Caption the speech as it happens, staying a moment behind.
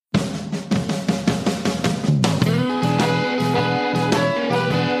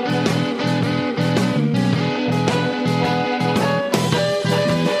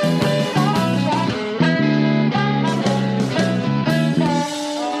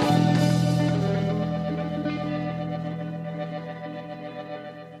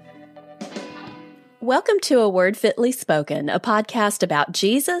Welcome to A Word Fitly Spoken, a podcast about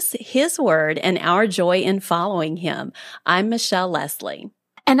Jesus, His Word, and our joy in following Him. I'm Michelle Leslie.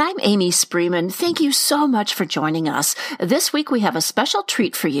 And I'm Amy Spreeman. Thank you so much for joining us. This week we have a special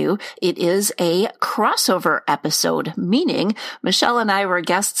treat for you. It is a crossover episode, meaning Michelle and I were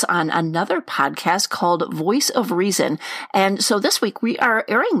guests on another podcast called Voice of Reason. And so this week we are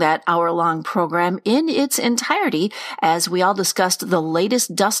airing that hour-long program in its entirety as we all discussed the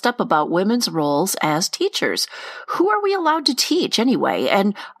latest dust-up about women's roles as teachers. Who are we allowed to teach anyway?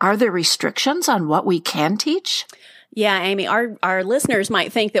 And are there restrictions on what we can teach? Yeah, Amy, our listeners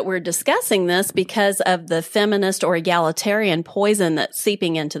might think that we're discussing this because of the feminist or egalitarian poison that's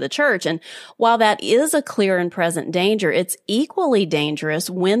seeping into the church. And while that is a clear and present danger, it's equally dangerous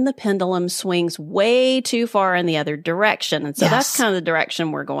when the pendulum swings way too far in the other direction. And so that's kind of the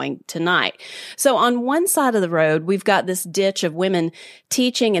direction we're going tonight. So on one side of the road, we've got this ditch of women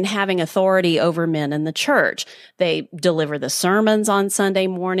teaching and having authority over men in the church. They deliver the sermons on Sunday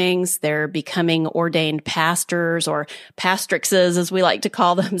mornings. They're becoming ordained pastors or pastrixes, as we like to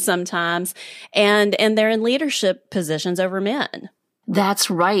call them sometimes, and they're in leadership positions over men. That's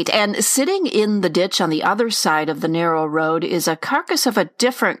right. And sitting in the ditch on the other side of the narrow road is a carcass of a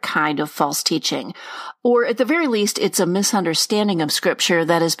different kind of false teaching. Or at the very least, it's a misunderstanding of Scripture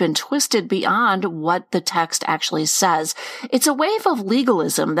that has been twisted beyond what the text actually says. It's a wave of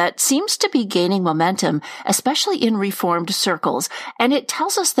legalism that seems to be gaining momentum, especially in Reformed circles. And it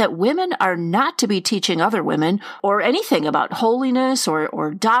tells us that women are not to be teaching other women or anything about holiness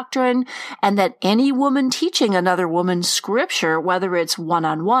or doctrine, and that any woman teaching another woman Scripture, whether it's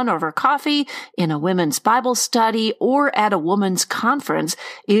one-on-one over coffee, in a women's Bible study, or at a women's conference,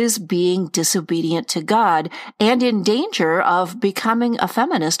 is being disobedient to God and in danger of becoming a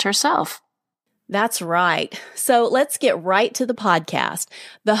feminist herself. That's right. So let's get right to the podcast.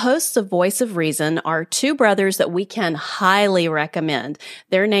 The hosts of Voice of Reason are two brothers that we can highly recommend.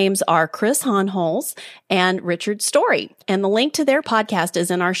 Their names are Chris Honholz and Richard Story, and the link to their podcast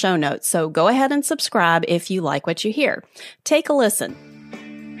is in our show notes. So go ahead and subscribe if you like what you hear. Take a listen.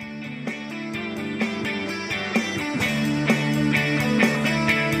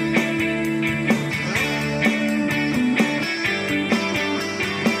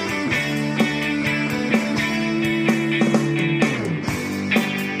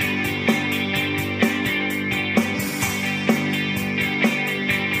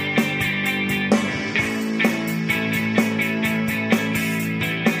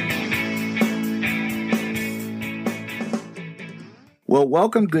 Well,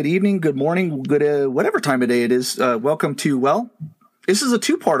 welcome, good evening, good morning, good whatever time of day it is. Welcome to, this is a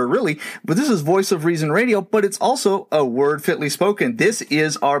two-parter, really, but this is Voice of Reason Radio, but it's also A Word Fitly Spoken. This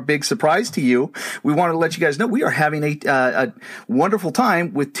is our big surprise to you. We wanted to let you guys know we are having a wonderful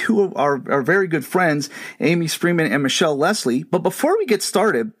time with two of our very good friends, Amy Spreeman and Michelle Leslie. But before we get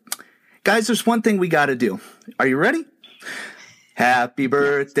started, guys, there's one thing we got to do. Are you ready? Happy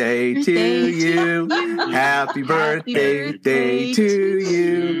birthday to you. Happy birthday to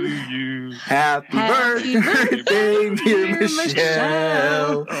you. Happy birthday, dear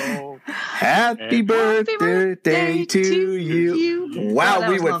Michelle. Happy birthday to you. Wow,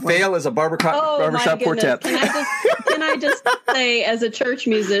 we would fail as a barbershop quartet. Can I just say, as a church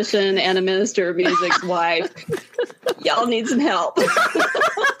musician and a minister of music's wife, y'all need some help.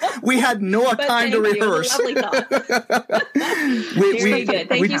 We had no time to rehearse. Lovely thought. Very good.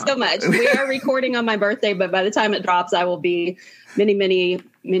 Thank you so much. We are recording on my birthday, but by the time it drops, I will be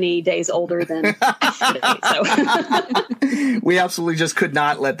many days older than yesterday. So. We absolutely just could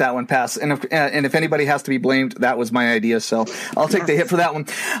not let that one pass. And if anybody has to be blamed, that was my idea. So I'll take the hit for that one.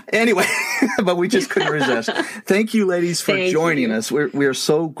 Anyway, but we just couldn't resist. Thank you, ladies, for joining us. We are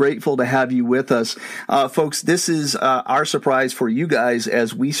so grateful to have you with us. Folks, this is our surprise for you guys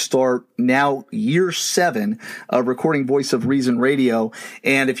as we start now year 7 of recording Voice of Reason Radio.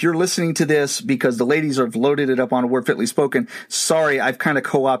 And if you're listening to this because the ladies have loaded it up on A Word Fitly Spoken, sorry, I've kind of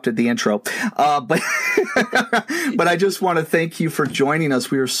co-opted the intro. But I just want to thank you for joining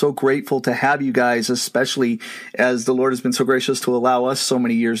us. We are so grateful to have you guys, especially as the Lord has been so gracious to allow us so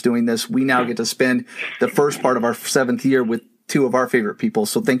many years doing this. We now get to spend the first part of our 7th year with two of our favorite people.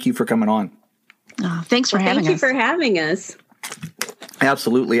 So thank you for coming on. Oh, thanks for having us. Thank you for having us.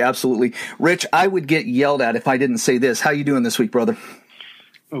 Absolutely, absolutely. Rich, I would get yelled at if I didn't say this. How you doing this week, brother?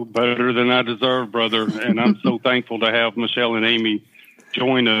 Oh, better than I deserve, brother. And I'm so thankful to have Michelle and Amy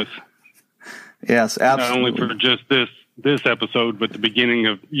join us. Yes, absolutely. Not only for just this episode, but the beginning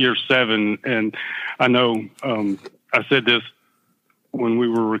of year 7. And I know I said this when we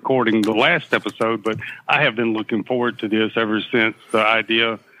were recording the last episode, but I have been looking forward to this ever since the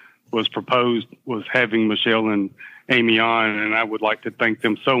idea was proposed was having Michelle and Amy on, and I would like to thank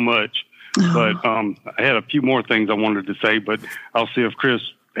them so much. But I had a few more things I wanted to say, but I'll see if Chris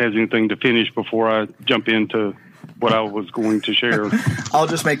has anything to finish before I jump into what I was going to share. I'll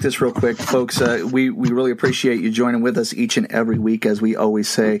just make this real quick, folks. We really appreciate you joining with us each and every week, as we always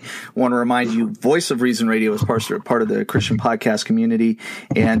say. I want to remind you, Voice of Reason Radio is part of the Christian podcast community,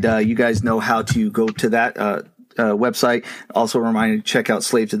 and you guys know how to go to that website. Also a reminder to check out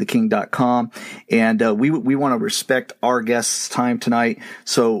slavetotheking.com. And we want to respect our guests' time tonight.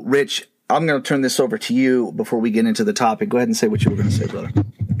 So, Rich, I'm going to turn this over to you before we get into the topic. Go ahead and say what you were going to say, brother.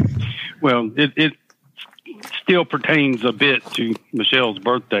 Well, it still pertains a bit to Michelle's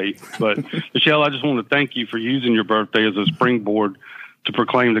birthday. But, Michelle, I just want to thank you for using your birthday as a springboard to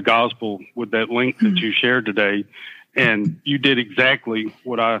proclaim the gospel with that link that you shared today. And you did exactly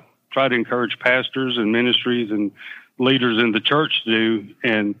what I try to encourage pastors and ministries and leaders in the church to do,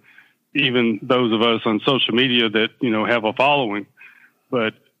 and even those of us on social media that, have a following.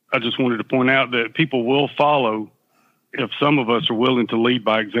 But I just wanted to point out that people will follow if some of us are willing to lead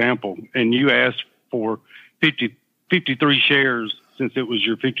by example. And you asked for 53 shares since it was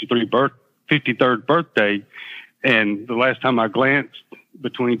your 53rd birthday. And the last time I glanced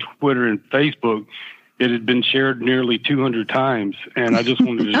between Twitter and Facebook, it had been shared nearly 200 times. And I just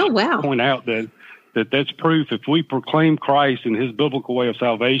wanted to point out that's proof. If we proclaim Christ and his biblical way of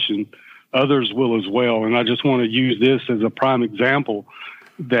salvation, others will as well. And I just want to use this as a prime example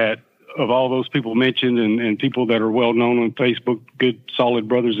that of all those people mentioned and people that are well known on Facebook, good, solid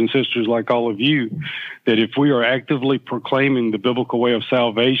brothers and sisters like all of you, that if we are actively proclaiming the biblical way of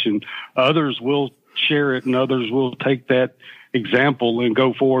salvation, others will share it and others will take that example and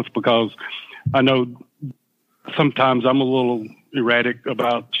go forth, because I know sometimes I'm a little erratic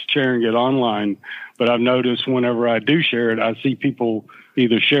about sharing it online, but I've noticed whenever I do share it, I see people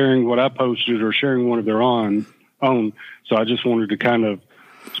either sharing what I posted or sharing one of their own. So I just wanted to kind of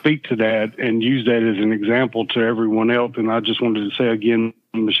speak to that and use that as an example to everyone else. And I just wanted to say again,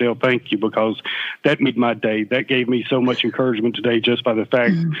 Michelle, thank you, because that made my day. That gave me so much encouragement today just by the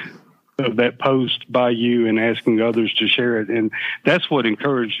fact of that post by you and asking others to share it. And that's what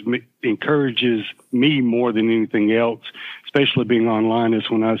encourages me more than anything else, especially being online, is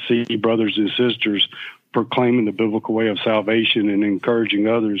when I see brothers and sisters proclaiming the biblical way of salvation and encouraging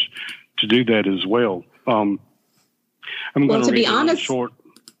others to do that as well. I'm going to be honest. Short.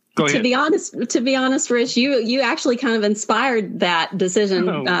 To be honest, Rich, you actually kind of inspired that decision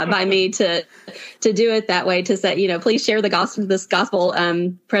by me to do it that way. To say, please share this gospel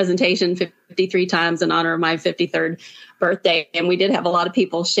presentation 53 times in honor of my 53rd birthday, and we did have a lot of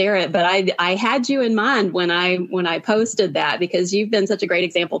people share it. But I had you in mind when I posted that, because you've been such a great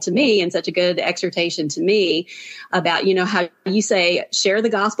example to me and such a good exhortation to me about how you say share the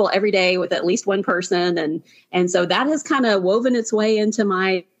gospel every day with at least one person, and so that has kind of woven its way into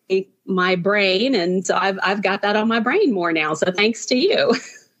my brain, and so I've got that on my brain more now. So thanks to you.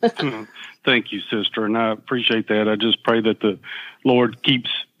 Thank you, sister, and I appreciate that. I just pray that the Lord keeps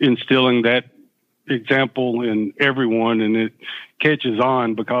instilling that example in everyone, and it catches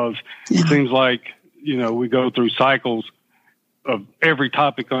on, because it seems like we go through cycles of every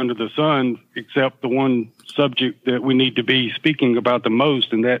topic under the sun except the one subject that we need to be speaking about the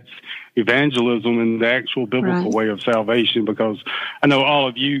most, and that's evangelism and the actual biblical way of salvation. Because I know all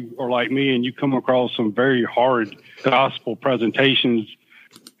of you are like me, and you come across some very hard gospel presentations,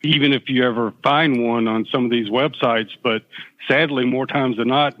 even if you ever find one on some of these websites. But sadly, more times than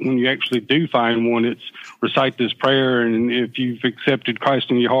not, when you actually do find one, it's recite this prayer, and if you've accepted Christ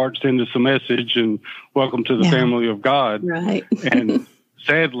in your heart, send us a message and welcome to the family of God. Right. And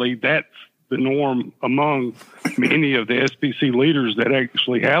sadly, that's the norm among many of the SBC leaders that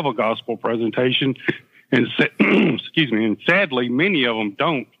actually have a gospel presentation. And excuse me, and sadly, many of them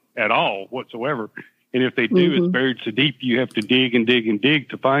don't at all whatsoever. And if they do, it's buried so deep you have to dig and dig and dig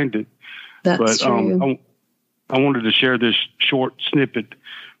to find it. That's true. I wanted to share this short snippet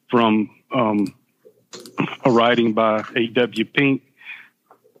from a writing by A.W. Pink,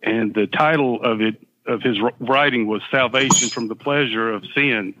 and the title of his writing was "Salvation from the Pleasure of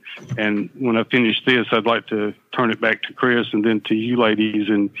Sin." And when I finish this, I'd like to turn it back to Chris and then to you ladies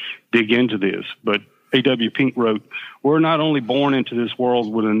and dig into this. But A.W. Pink wrote, "We're not only born into this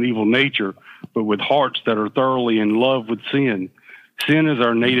world with an evil nature, but with hearts that are thoroughly in love with sin. Sin is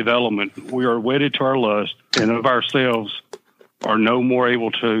our native element. We are wedded to our lust, and of ourselves are no more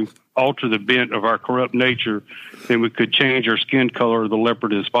able to alter the bent of our corrupt nature than we could change our skin color or the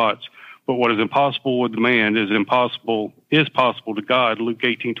leopard in spots. But what is impossible with man is possible to God, Luke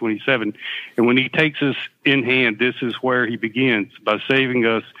 18:27. And when he takes us in hand, this is where he begins, by saving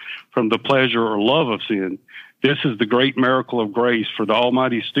us from the pleasure or love of sin. This is the great miracle of grace, for the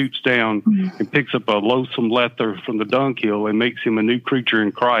Almighty stoops down and picks up a loathsome leper from the dunghill and makes him a new creature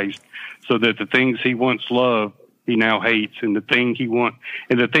in Christ, so that the things he once loved, he now hates, and the things he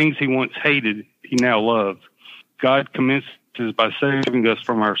once hated, he now loves. God commences by saving us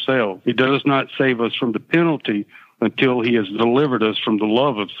from ourselves. He does not save us from the penalty until he has delivered us from the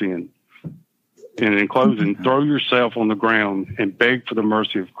love of sin. And in closing, throw yourself on the ground and beg for the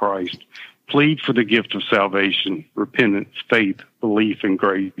mercy of Christ. Plead for the gift of salvation, repentance, faith, belief, and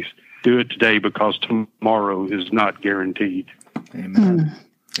grace. Do it today, because tomorrow is not guaranteed. Amen.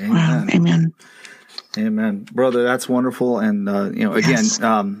 Amen. Wow. Amen. Amen. Brother, that's wonderful. And,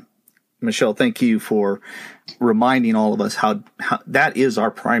 again, Michelle, thank you for reminding all of us how that is our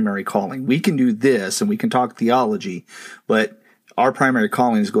primary calling. We can do this and we can talk theology, but our primary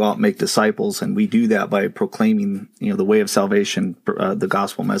calling is to go out and make disciples, and we do that by proclaiming, the way of salvation, the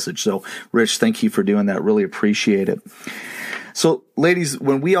gospel message. So, Rich, thank you for doing that. Really appreciate it. So, ladies,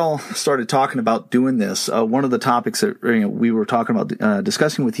 when we all started talking about doing this, one of the topics that we were talking about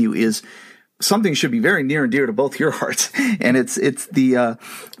discussing with you is something should be very near and dear to both your hearts, and it's the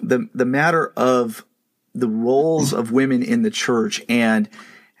matter of the roles of women in the church and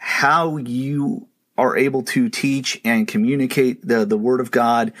how you are able to teach and communicate the Word of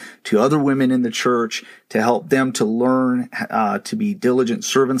God to other women in the church, to help them to learn to be diligent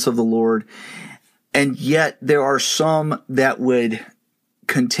servants of the Lord. And yet there are some that would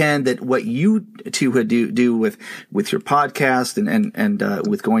contend that what you two would do with your podcast and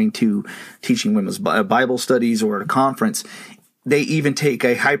with going to teaching women's Bible studies or at a conference, they even take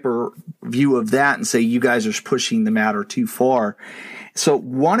a hyper view of that and say you guys are pushing the matter too far. So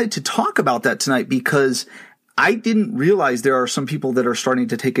wanted to talk about that tonight, because I didn't realize there are some people that are starting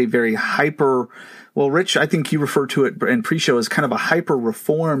to take a very hyper, well, Rich, I think you referred to it in pre-show as kind of a hyper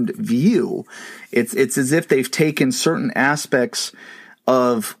reformed view. It's as if they've taken certain aspects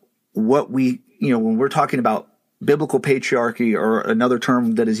of what we, when we're talking about biblical patriarchy, or another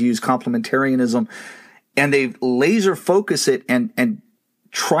term that is used, complementarianism, and they laser focus it and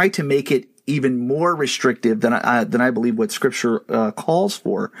try to make it even more restrictive than I believe what Scripture calls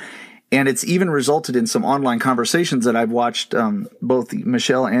for. And it's even resulted in some online conversations that I've watched both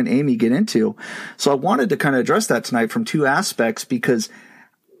Michelle and Amy get into. So I wanted to kind of address that tonight from two aspects, because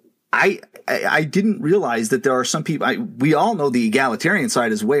I didn't realize that there are some people. We all know the egalitarian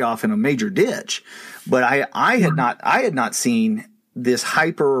side is way off in a major ditch, but I had not seen this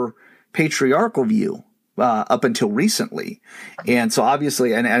hyper patriarchal view up until recently. And so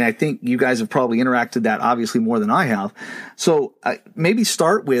obviously, and I think you guys have probably interacted that obviously more than I have. So maybe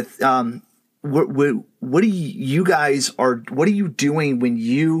start with, what are you doing when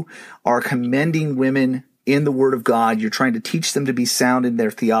you are commending women in the Word of God? You're trying to teach them to be sound in their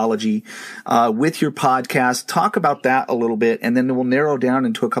theology, with your podcast. Talk about that a little bit, and then we'll narrow down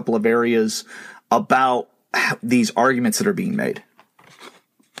into a couple of areas about these arguments that are being made.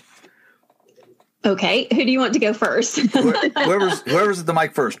 Okay, who do you want to go first? Whoever's at the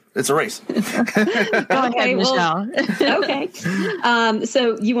mic first. It's a race. Go ahead, Michelle. Okay.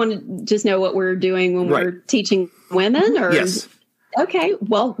 So you want to just know what we're doing when we're teaching women? Or? Yes. Okay.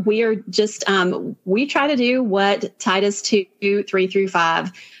 Well, we are just, we try to do what Titus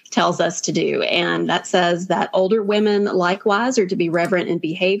 2:3-5 tells us to do. And that says that older women likewise are to be reverent in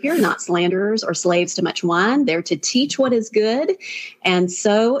behavior, not slanderers or slaves to much wine. They're to teach what is good, and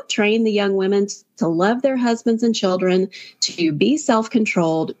so train the young women to love their husbands and children, to be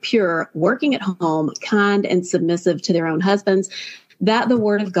self-controlled, pure, working at home, kind, and submissive to their own husbands, that the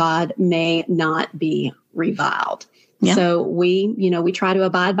word of God may not be reviled. Yeah. So we try to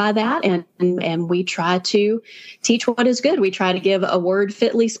abide by that, and we try to teach what is good. We try to give a word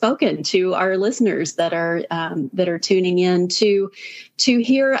fitly spoken to our listeners that are tuning in to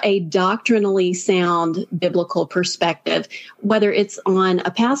hear a doctrinally sound biblical perspective, whether it's on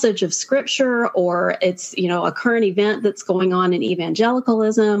a passage of Scripture, or it's a current event that's going on in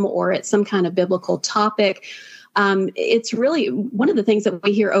evangelicalism, or it's some kind of biblical topic. It's really one of the things that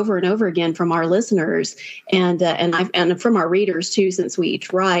we hear over and over again from our listeners and from our readers too, since we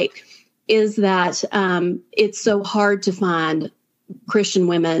each write, is that it's so hard to find Christian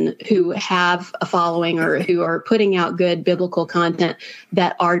women who have a following or who are putting out good biblical content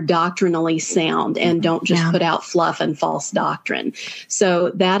that are doctrinally sound and don't just put out fluff and false doctrine.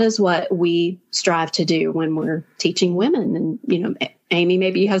 So that is what we strive to do when we're teaching women. And, Amy,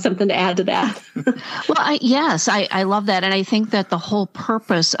 maybe you have something to add to that. Well, I love that. And I think that the whole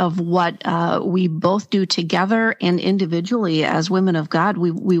purpose of what we both do together and individually as women of God,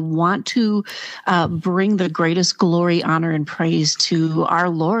 we want to bring the greatest glory, honor, and praise to our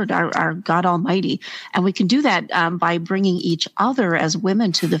Lord, our God Almighty. And we can do that by bringing each other as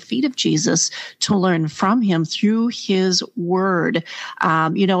women to the feet of Jesus to learn from him through his word.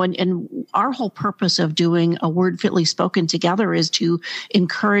 And our whole purpose of doing a word fitly spoken together is to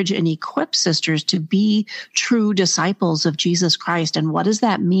encourage and equip sisters to be true disciples of Jesus Christ. And what does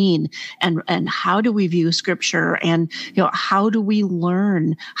that mean? And how do we view scripture? And, how do we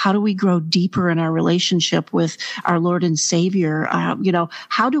learn? How do we grow deeper in our relationship with our Lord and Savior?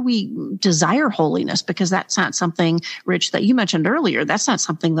 How do we desire holiness? Because that's not something, Rich, that you mentioned earlier. That's not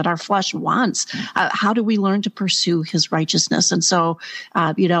something that our flesh wants. How do we learn to pursue his righteousness? And so,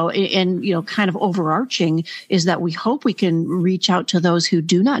 kind of overarching is that we hope we can reach out to those who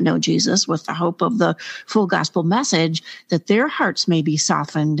do not know Jesus with the hope of the full gospel message, that their hearts may be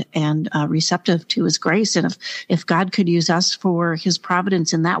softened and receptive to his grace. And if God could use us for his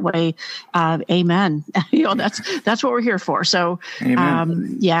providence in that way, amen. That's what we're here for. So,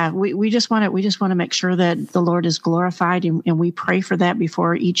 we just want to make sure that the Lord is glorified, and we pray for that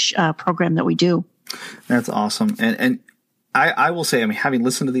before each program that we do. That's awesome. And I will say, having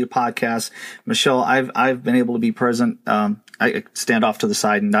listened to the podcast, Michelle, I've been able to be present. I stand off to the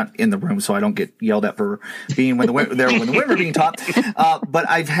side and not in the room, so I don't get yelled at for being when the women are being taught. But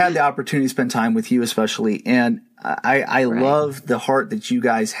I've had the opportunity to spend time with you, especially, and I love the heart that you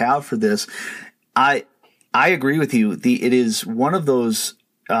guys have for this. I agree with you. It is one of those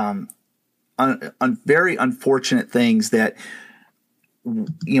very unfortunate things that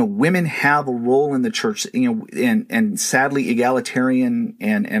women have a role in the church, and sadly egalitarian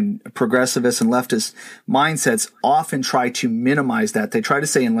and progressivist and leftist mindsets often try to minimize that. They try to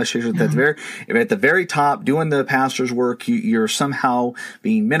say, unless you're at the very top doing the pastor's work, you're somehow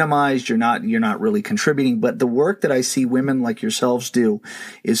being minimized. You're not really contributing. But the work that I see women like yourselves do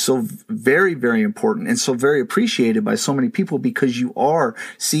is so very, very important and so very appreciated by so many people, because you are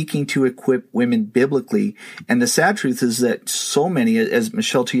seeking to equip women biblically. And the sad truth is that so many, as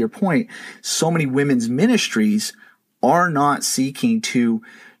Michelle, to your point, so many women's ministries are not seeking to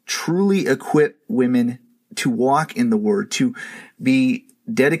truly equip women to walk in the word, to be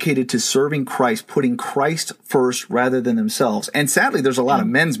dedicated to serving Christ, putting Christ first rather than themselves. And sadly, there's a lot of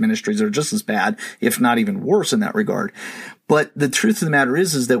men's ministries that are just as bad, if not even worse in that regard. But the truth of the matter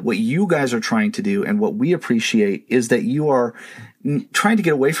is that what you guys are trying to do, and what we appreciate, is that you are trying to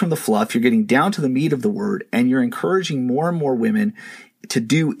get away from the fluff. You're getting down to the meat of the word, and you're encouraging more and more women to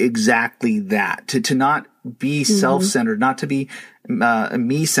do exactly that, to not be self-centered, not to be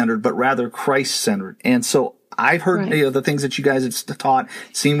me-centered, but rather Christ-centered. And so I've heard the things that you guys have taught,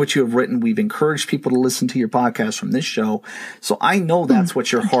 seen what you have written. We've encouraged people to listen to your podcast from this show. So I know that's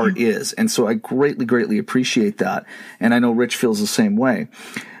what your heart is. And so I greatly, greatly appreciate that. And I know Rich feels the same way.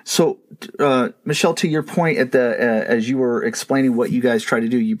 So, Michelle, to your point as you were explaining what you guys try to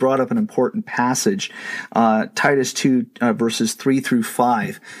do, you brought up an important passage, Titus 2, verses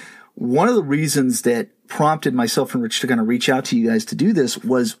 3-5. One of the reasons that prompted myself and Rich to kind of reach out to you guys to do this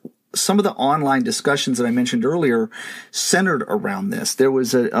was some of the online discussions that I mentioned earlier centered around this. There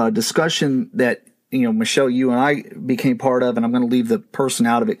was a discussion that, Michelle, you and I became part of, and I'm going to leave the person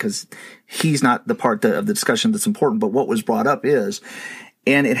out of it because he's not the part of the discussion that's important, but what was brought up is,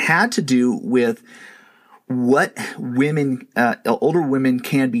 and it had to do with what women, older women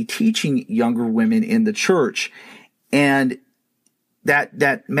can be teaching younger women in the church. And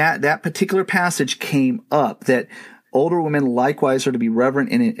that particular passage came up, that older women likewise are to be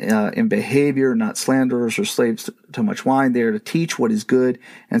reverent in behavior, not slanderers or slaves to much wine. They are to teach what is good,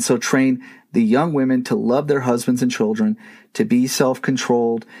 and so train the young women to love their husbands and children, to be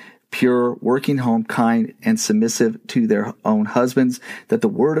self-controlled, pure, working home, kind, and submissive to their own husbands, that the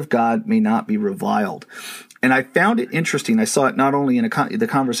word of God may not be reviled. And I found it interesting. I saw it not only in the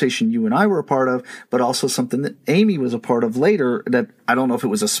conversation you and I were a part of, but also something that Amy was a part of later, that I don't know if it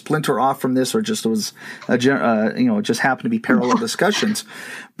was a splinter off from this or just was it just happened to be parallel discussions.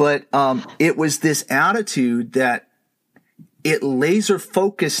 But it was this attitude that it laser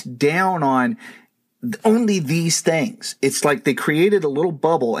focused down on only these things. It's like they created a little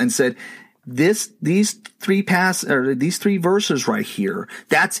bubble and said, these three verses right here,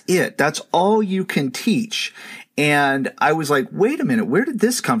 that's it. That's all you can teach. And I was like, wait a minute, where did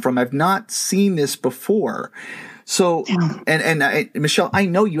this come from? I've not seen this before. So, Michelle, I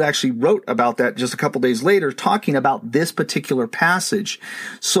know you actually wrote about that just a couple days later, talking about this particular passage.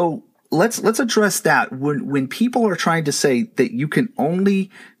 So let's address that. When people are trying to say that you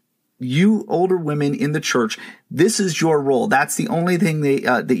older women in the church, this is your role, that's the only thing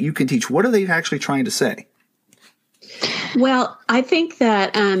that you can teach, what are they actually trying to say? Well, I think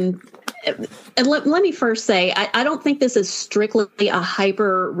that, let me first say, I don't think this is strictly a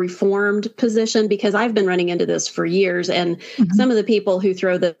hyper-reformed position, because I've been running into this for years, and some of the people who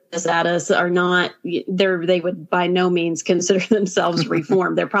throw this at us are not, they would by no means consider themselves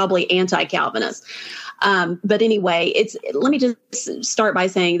reformed. They're probably anti-Calvinist. But anyway, let me just start by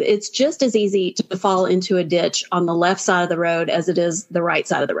saying that it's just as easy to fall into a ditch on the left side of the road as it is the right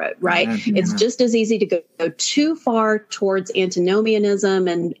side of the road, right? Yeah. It's just as easy to go too far towards antinomianism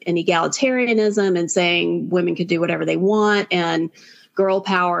and egalitarianism and saying women could do whatever they want and girl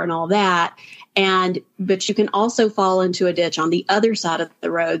power and all that. But you can also fall into a ditch on the other side of the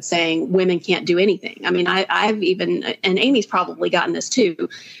road saying women can't do anything. I mean, I've even, and Amy's probably gotten this too,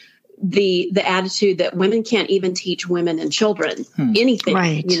 the attitude that women can't even teach women and children anything,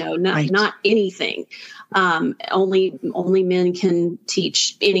 right. Not anything. Only men can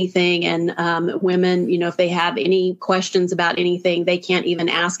teach anything. And women, if they have any questions about anything, they can't even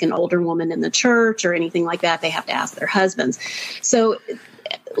ask an older woman in the church or anything like that. They have to ask their husbands. So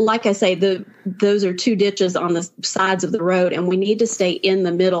like I say, those are two ditches on the sides of the road, and we need to stay in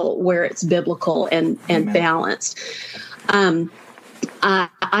the middle where it's biblical and balanced.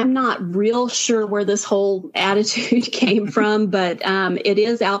 I'm not real sure where this whole attitude came from, but it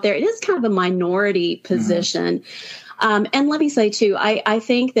is out there. It is kind of a minority position. And let me say, too, I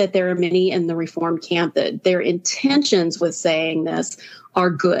think that there are many in the Reformed camp that their intentions with saying this are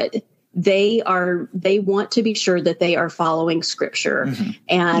good. They want to be sure that they are following Scripture,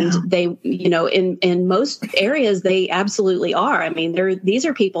 and they, in most areas, they absolutely are. I mean, these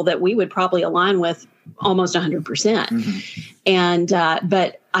are people that we would probably align with almost 100%. And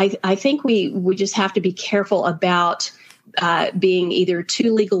but I think we just have to be careful about being either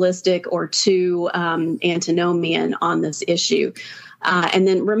too legalistic or too antinomian on this issue. And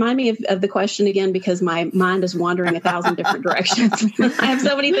then remind me of the question again, because my mind is wandering 1,000 different directions. I have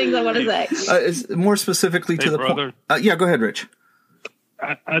so many things I want to say. More specifically to the point. Yeah, go ahead, Rich.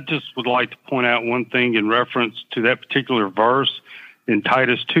 I just would like to point out one thing in reference to that particular verse in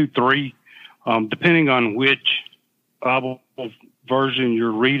Titus 2:3. Depending on which Bible version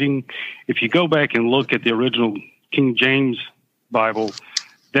you're reading, if you go back and look at the original King James Bible,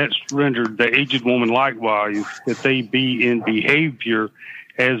 that's rendered the aged woman likewise, that they be in behavior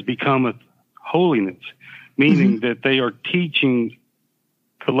as becometh holiness, meaning that they are teaching,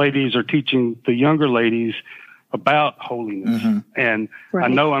 the ladies are teaching the younger ladies about holiness. And I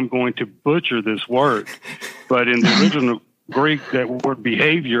know I'm going to butcher this word, but in the original Greek, that word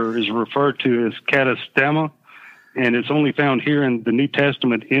behavior is referred to as katastema, and it's only found here in the New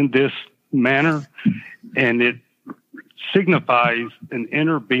Testament in this manner, and it signifies an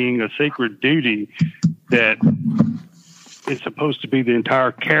inner being, a sacred duty that is supposed to be the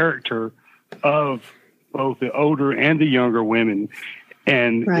entire character of both the older and the younger women.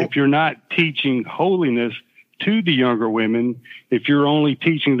 And if you're not teaching holiness to the younger women, if you're only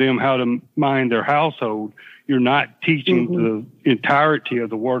teaching them how to mind their household, you're not teaching the entirety of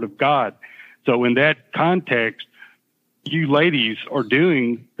the Word of God. So in that context, you ladies are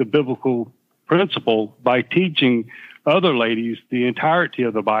doing the biblical principle by teaching other ladies the entirety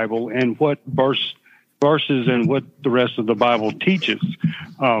of the Bible and what verses and what the rest of the Bible teaches.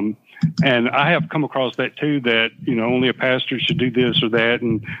 And I have come across that too, that, only a pastor should do this or that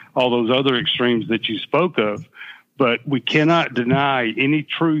and all those other extremes that you spoke of. But we cannot deny any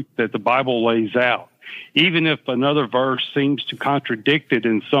truth that the Bible lays out. Even if another verse seems to contradict it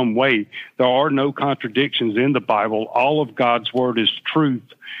in some way, there are no contradictions in the Bible. All of God's word is truth.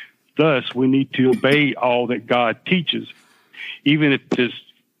 Thus, we need to obey all that God teaches, even if there's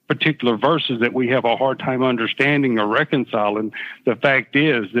particular verses that we have a hard time understanding or reconciling. The fact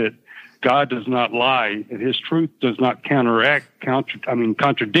is that God does not lie, and His truth does not contradict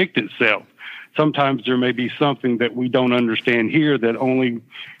itself. Sometimes there may be something that we don't understand here that only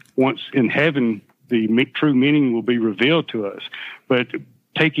once in heaven the true meaning will be revealed to us. But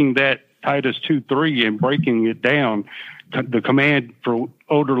taking that Titus 2:3 and breaking it down, the command for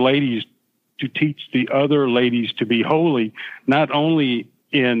older ladies to teach the other ladies to be holy, not only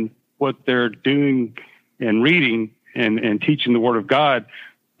in what they're doing and reading and teaching the Word of God,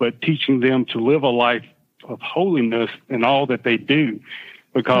 but teaching them to live a life of holiness in all that they do.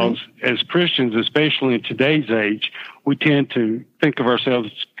 Because as Christians, especially in today's age, we tend to think of ourselves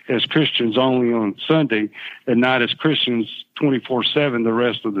as Christians only on Sunday and not as Christians 24/7 the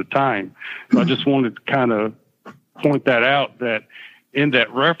rest of the time. So I just wanted to kind of point that out, that in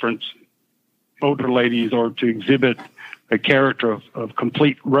that reference, older ladies are to exhibit a character of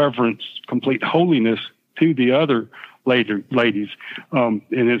complete reverence, complete holiness to the other ladies. And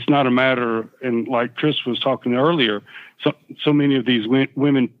it's not a matter, and like Chris was talking earlier, so many of these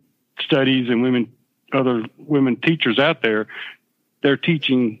women studies and other women teachers out there, they're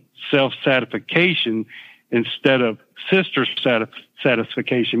teaching self-satisfaction instead of sister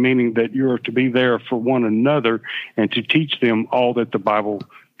satisfaction, meaning that you're to be there for one another and to teach them all that the Bible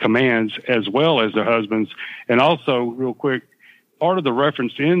commands, as well as their husbands. And also, real quick, part of the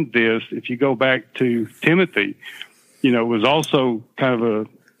reference in this, if you go back to Timothy, was also kind of a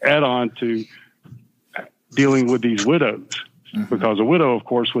add-on to dealing with these widows, because a widow, of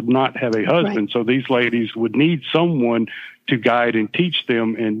course, would not have a husband. Right. So these ladies would need someone to guide and teach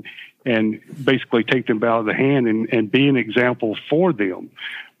them and basically take them by the hand and be an example for them.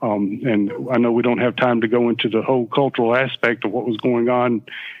 And I know we don't have time to go into the whole cultural aspect of what was going on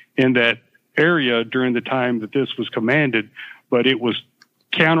in that area during the time that this was commanded, but it was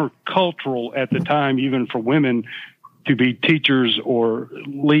countercultural at the time, even for women to be teachers or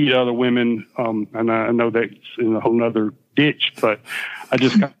lead other women. And I know that's in a whole nother ditch, but I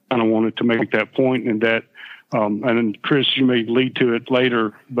just kind of wanted to make that point, and that, and then Chris, you may lead to it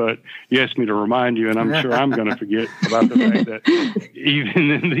later, but you asked me to remind you, and I'm sure I'm going to forget about the fact that even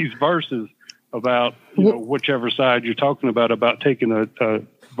in these verses about, whichever side you're talking about taking a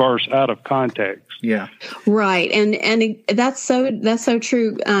verse out of context. Yeah. Right. And that's so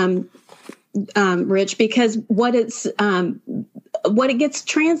true. Rich, because what it gets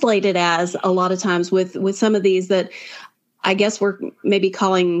translated as a lot of times with some of these that I guess we're maybe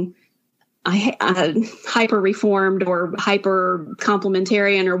calling hyper reformed or hyper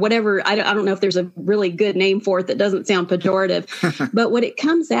complementarian or whatever. I don't know if there's a really good name for it that doesn't sound pejorative, but what it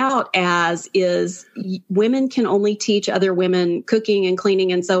comes out as is women can only teach other women cooking and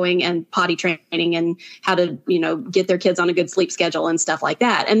cleaning and sewing and potty training and how to, get their kids on a good sleep schedule and stuff like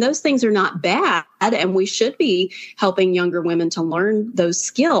that. And those things are not bad. And we should be helping younger women to learn those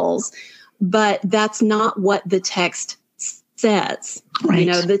skills, but that's not what the text says. Right.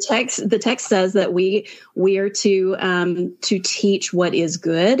 The text says that we are to teach what is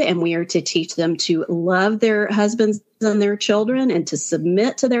good, and we are to teach them to love their husbands and their children, and to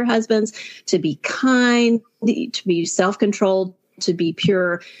submit to their husbands, to be kind, to be self-controlled, to be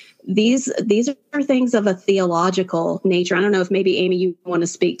pure. These are things of a theological nature. I don't know if maybe, Amy, you want to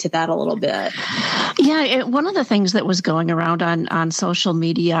speak to that a little bit. Yeah, one of the things that was going around on social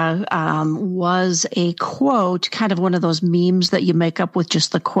media was a quote, kind of one of those memes that you make up with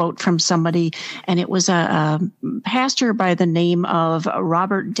just the quote from somebody. And it was a pastor by the name of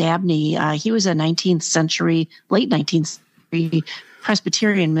Robert Dabney. He was a late 19th century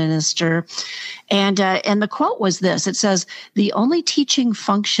Presbyterian minister. And the quote was this. It says, "The only teaching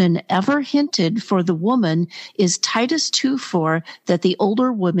function ever hinted for the woman is Titus 2:4, that the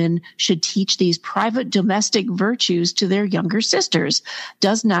older women should teach these private domestic virtues to their younger sisters.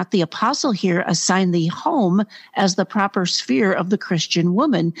 Does not the apostle here assign the home as the proper sphere of the Christian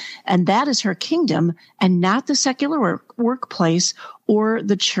woman? And that is her kingdom, and not the secular workplace or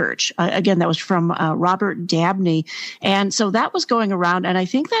the church." Again, that was from Robert Dabney. And so that was going around, and I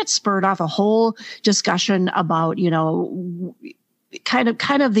think that spurred off a whole discussion about,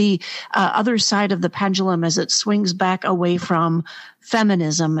 kind of the other side of the pendulum as it swings back away from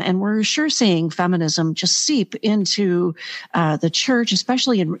feminism. And we're sure seeing feminism just seep into the church,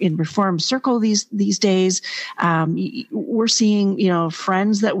 especially in Reformed circle these days. We're seeing,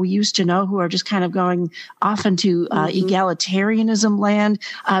 friends that we used to know who are just kind of going off into egalitarianism land.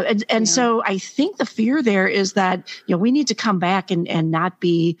 So I think the fear there is that, we need to come back and not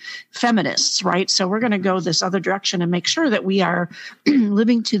be feminists, right? So we're going to go this other direction and make sure that we are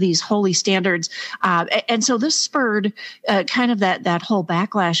living to these holy standards. And so this spurred kind of that whole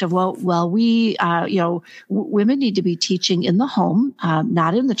backlash of, we, women need to be teaching in the home,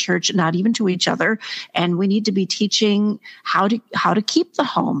 not in the church, not even to each other. And we need to be teaching how to keep the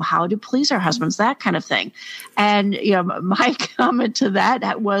home, how to please our husbands, that kind of thing. And, my comment to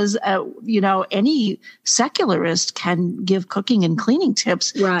that was, any secularist can give cooking and cleaning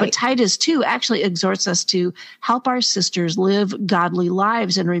tips, right. But Titus 2 actually exhorts us to help our sisters live godly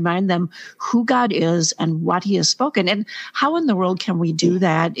lives and remind them who God is and what he has spoken. And how in the world can we do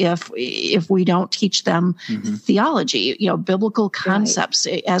that if we don't teach them theology, biblical concepts,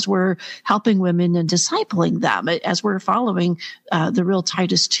 right, as we're helping women and discipling them, as we're following the real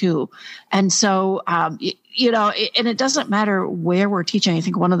Titus 2. And so, and it doesn't matter where we're teaching. I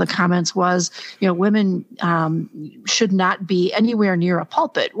think one of the comments was, women should not be anywhere near a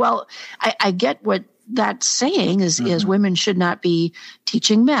pulpit. Well, I get what that saying is women should not be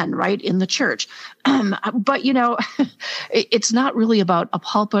teaching men, right, in the church. But, it's not really about a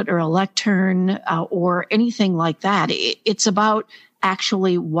pulpit or a lectern or anything like that. It's about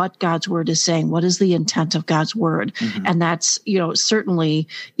actually what God's word is saying. What is the intent of God's word? And that's, certainly,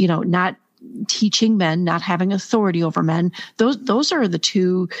 not teaching men, not having authority over men. Those are the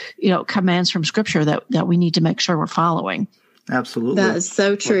two, commands from Scripture that we need to make sure we're following. Absolutely. That is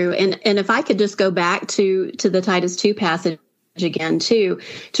so true. And if I could just go back to the Titus 2 passage again, too,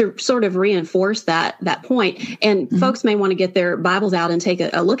 to sort of reinforce that point. And folks may want to get their Bibles out and take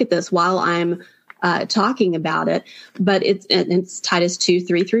a look at this while I'm talking about it. But it's Titus 2,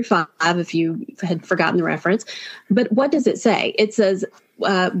 3 through 5, if you had forgotten the reference. But what does it say? It says,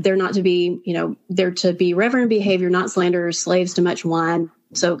 they're not to be, they're to be reverent behavior, not slanderers, slaves to much wine.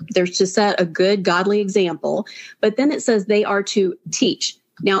 So they're to set a good, godly example. But then it says they are to teach.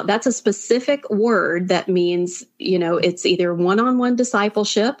 Now, that's a specific word that means, it's either one-on-one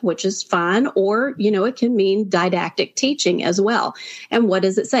discipleship, which is fine, or, it can mean didactic teaching as well. And what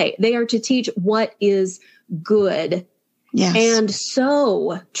does it say? They are to teach what is good. Yes. And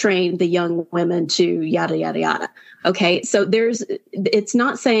so train the young women to yada, yada, yada. Okay. So it's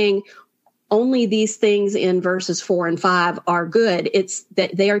not saying only these things in verses 4 and 5 are good. It's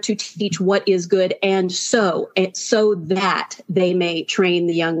that they are to teach what is good, and so that they may train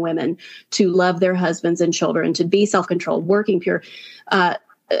the young women to love their husbands and children, to be self-controlled, working at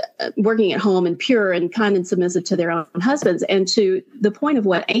home and pure and kind and submissive to their own husbands. And to the point of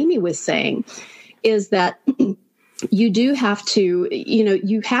what Amy was saying is that you do have to,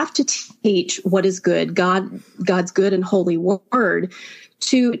 you have to teach what is good, God's good and holy word,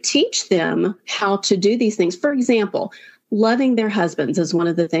 to teach them how to do these things. For example, loving their husbands is one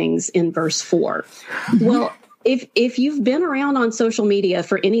of the things in verse 4. Well, if you've been around on social media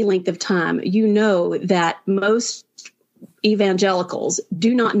for any length of time, you know that most evangelicals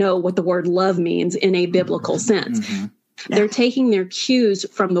do not know what the word love means in a biblical sense. They're taking their cues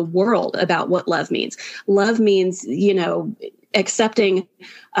from the world about what love means. Love means, accepting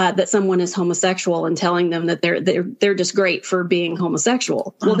that someone is homosexual and telling them that they're just great for being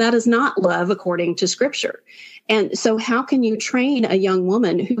homosexual. Well, that is not love according to Scripture. And so how can you train a young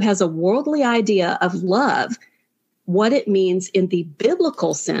woman who has a worldly idea of love, what it means in the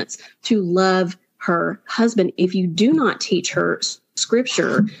biblical sense to love her husband, if you do not teach her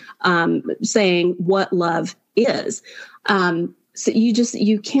Scripture saying what love is? So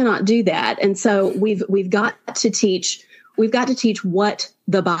you cannot do that. And so we've got to teach what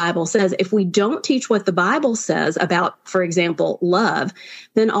the Bible says. If we don't teach what the Bible says about, for example, love,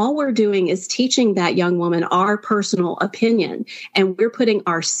 then all we're doing is teaching that young woman our personal opinion. And we're putting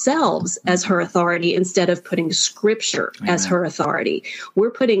ourselves as her authority instead of putting Scripture as her authority.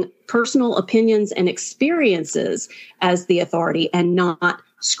 We're putting personal opinions and experiences as the authority and not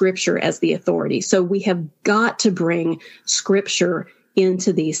Scripture as the authority. So we have got to bring Scripture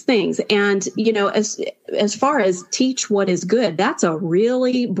into these things. And, as far as teach what is good, that's a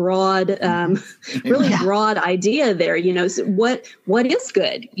really broad, broad idea there. So what is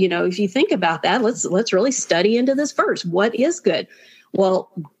good? If you think about that, let's really study into this verse. What is good? Well,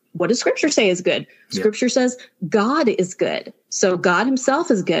 what does Scripture say is good? Scripture says God is good. So God himself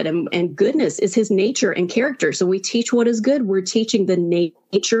is good, and goodness is his nature and character. So we teach what is good. We're teaching the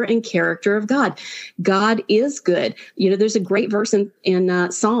nature and character of God. God is good. There's a great verse in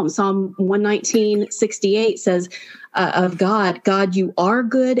Psalm 119:68 says of God, you are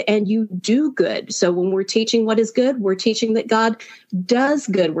good and you do good. So when we're teaching what is good, we're teaching that God does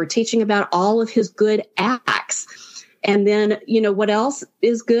good. We're teaching about all of his good acts. And then, what else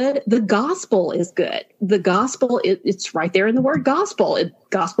is good? The gospel is good. The gospel, it's right there in the word gospel.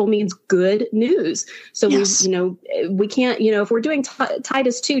 Gospel means good news. So we can't, if we're doing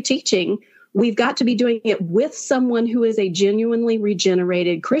Titus 2 teaching, we've got to be doing it with someone who is a genuinely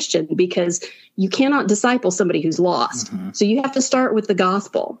regenerated Christian, because you cannot disciple somebody who's lost. So you have to start with the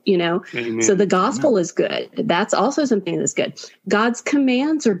gospel, Amen. So the gospel is good. That's also something that's good. God's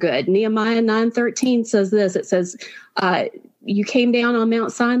commands are good. Nehemiah 9:13 says this. It says, you came down on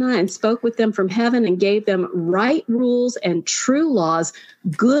Mount Sinai and spoke with them from heaven and gave them right rules and true laws,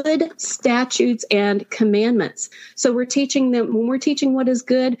 good statutes and commandments. So we're teaching them, when we're teaching what is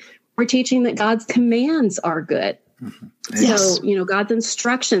good, we're teaching that God's commands are good. So, God's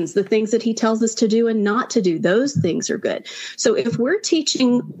instructions, the things that he tells us to do and not to do, those things are good. So if we're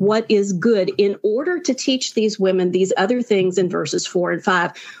teaching what is good in order to teach these women these other things in verses 4 and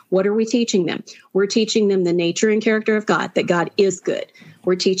 5, what are we teaching them? We're teaching them the nature and character of God, that God is good.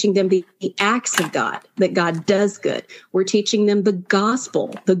 We're teaching them the acts of God, that God does good. We're teaching them the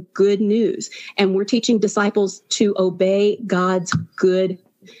gospel, the good news. And we're teaching disciples to obey God's good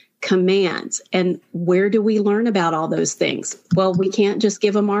commands. And where do we learn about all those things? Well, we can't just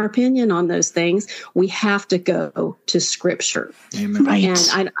give them our opinion on those things. We have to go to Scripture. Amen.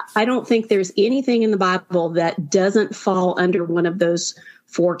 Right. And I don't think there's anything in the Bible that doesn't fall under one of those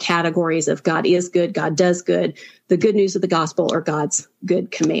 4 categories of God is good, God does good, the good news of the gospel, or God's good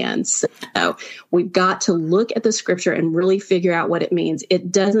commands. So we've got to look at the Scripture and really figure out what it means.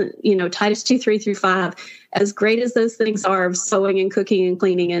 It doesn't, Titus 2:3-5, as great as those things are of sewing and cooking and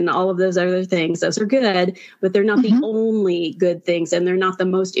cleaning and all of those other things, those are good, but they're not the only good things, and they're not the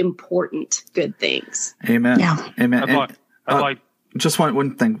most important good things. Amen. Yeah. Amen. I'd like just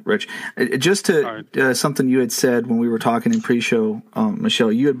one thing, Rich. Just to something you had said when we were talking in pre-show,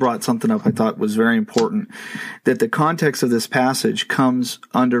 Michelle, you had brought something up I thought was very important, that the context of this passage comes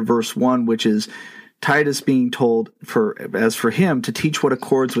under verse 1, which is Titus being told as for him to teach what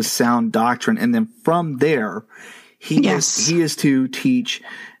accords with sound doctrine. And then from there, he is to teach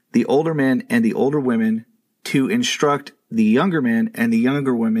the older men and the older women to instruct the younger men and the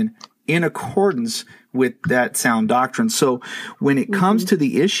younger women in accordance with that sound doctrine. So when it comes to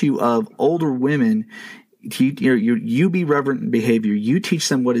the issue of older women, you be reverent in behavior. You teach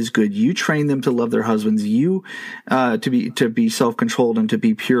them what is good. You train them to love their husbands. You to be self-controlled and to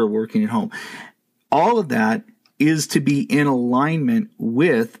be pure working at home. All of that is to be in alignment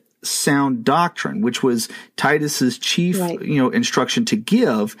with sound doctrine, which was Titus's chief, instruction to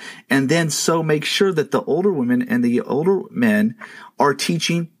give, and then so make sure that the older women and the older men are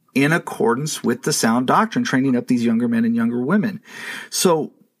teaching in accordance with the sound doctrine, training up these younger men and younger women.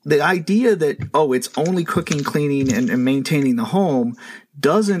 So the idea that, it's only cooking, cleaning, and maintaining the home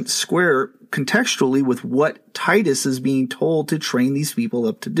doesn't square contextually with what Titus is being told to train these people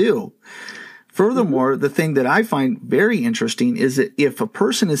up to do. Furthermore, the thing that I find very interesting is that if a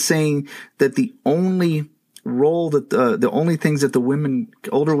person is saying that the only role that the only things that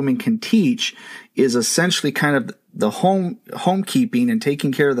older women can teach is essentially kind of the homekeeping and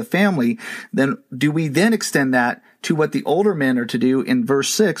taking care of the family, then do we then extend that to what the older men are to do in verse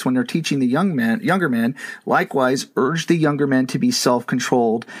 6 when they're teaching the younger men? Likewise, urge the younger men to be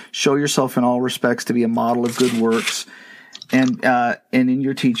self-controlled, show yourself in all respects to be a model of good works, and in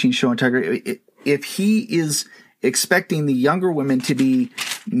your teaching show integrity. If he is expecting the younger women to be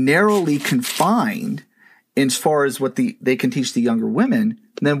narrowly confined as far as what they can teach the younger women,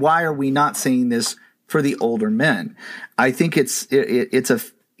 then why are we not saying this for the older men? I think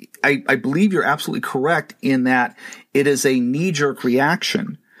I believe you're absolutely correct in that it is a knee-jerk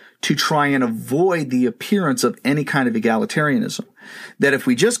reaction to try and avoid the appearance of any kind of egalitarianism. That if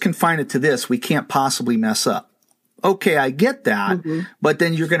we just confine it to this, we can't possibly mess up. Okay, I get that, but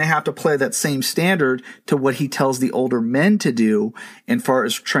then you're going to have to play that same standard to what he tells the older men to do as far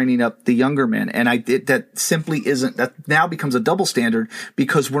as training up the younger men. And that simply isn't, that now becomes a double standard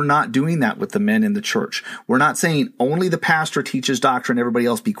because we're not doing that with the men in the church. We're not saying only the pastor teaches doctrine, everybody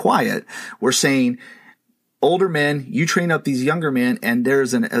else be quiet. We're saying, older men, you train up these younger men, and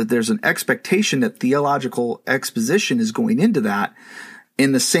there's an expectation that theological exposition is going into that.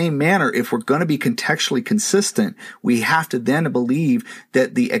 In the same manner, if we're going to be contextually consistent, we have to then believe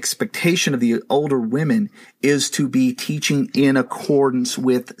that the expectation of the older women is to be teaching in accordance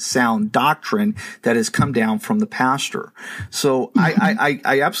with sound doctrine that has come down from the pastor. So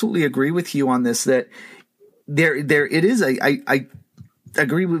I absolutely agree with you on this, that there it is. I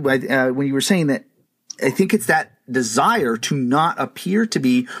agree with when you were saying that. I think it's that desire to not appear to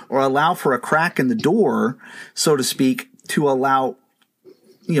be or allow for a crack in the door, so to speak, to allow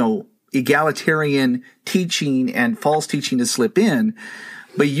egalitarian teaching and false teaching to slip in.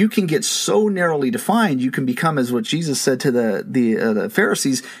 But you can get so narrowly defined, you can become, as what Jesus said to the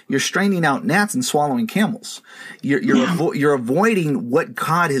Pharisees, you're straining out gnats and swallowing camels. You're avoiding what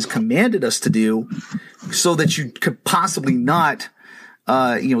God has commanded us to do, so that you could possibly not,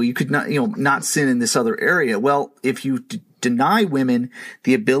 you could not, not sin in this other area. Well, if you deny women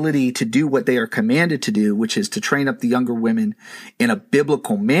the ability to do what they are commanded to do, which is to train up the younger women in a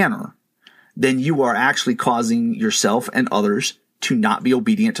biblical manner, then you are actually causing yourself and others to not be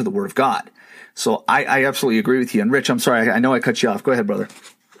obedient to the word of God. So I absolutely agree with you. And Rich, I'm sorry, I know I cut you off. Go ahead, brother.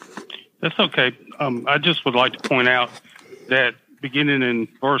 That's okay. I just would like to point out that beginning in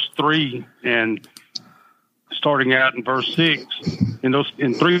verse 3 and starting out in verse 6.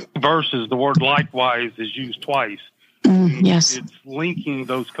 In 3 verses, the word likewise is used twice. Yes. It's linking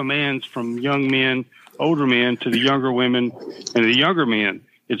those commands from young men, older men, to the younger women and the younger men.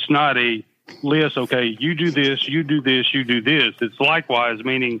 It's not a list, okay, you do this, you do this, you do this. It's likewise,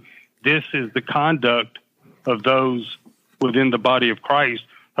 meaning this is the conduct of those within the body of Christ,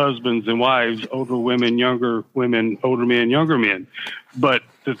 husbands and wives, older women, older men, younger men. But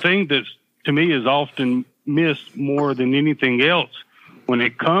the thing that to me is often missed more than anything else when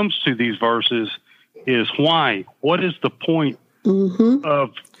it comes to these verses is why. What is the point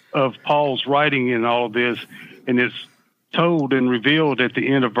of Paul's writing in all of this? And it's told and revealed at the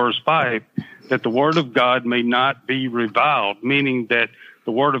end of verse 5 that the word of God may not be reviled, meaning that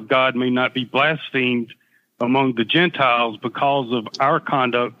the word of God may not be blasphemed among the Gentiles because of our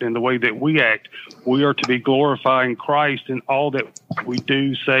conduct and the way that we act. We are to be glorifying Christ in all that we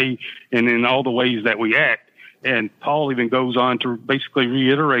do, say, and in all the ways that we act. And Paul even goes on to basically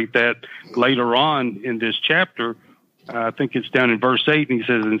reiterate that later on in this chapter. I think it's down in verse 8, and he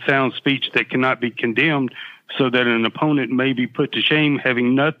says, in sound speech that cannot be condemned, so that an opponent may be put to shame,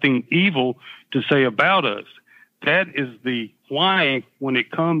 having nothing evil to say about us. That is the why when it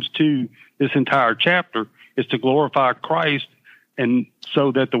comes to this entire chapter, is to glorify Christ, and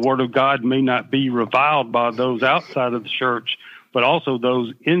so that the word of God may not be reviled by those outside of the church, but also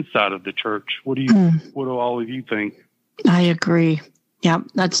those inside of the church. What do all of you think? I agree. Yeah,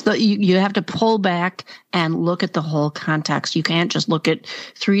 that's you have to pull back and look at the whole context. You can't just look at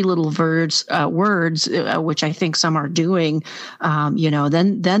 3 little words, which I think some are doing.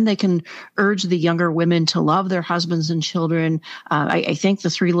 Then they can urge the younger women to love their husbands and children. I think the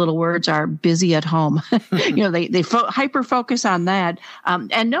 3 little words are busy at home. They hyper focus on that.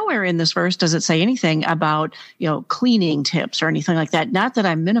 And nowhere in this verse does it say anything about, cleaning tips or anything like that. Not that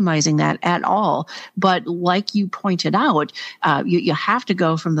I'm minimizing that at all, but like you pointed out, you have to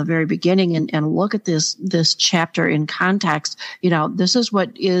go from the very beginning and look at this chapter in context. This is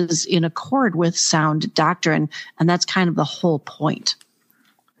what is in accord with sound doctrine, and that's kind of the whole point.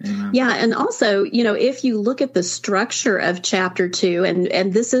 Yeah, and also, if you look at the structure of chapter 2,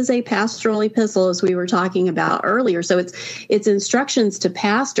 and this is a pastoral epistle, as we were talking about earlier, so it's instructions to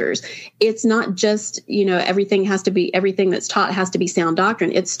pastors. It's not just, everything that's taught has to be sound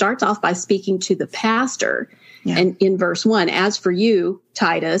doctrine. It starts off by speaking to the pastor. Yeah. And in verse 1, as for you,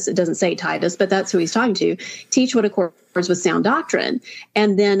 Titus, it doesn't say Titus, but that's who he's talking to, teach what accords with sound doctrine.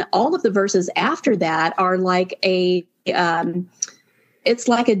 And then all of the verses after that are like it's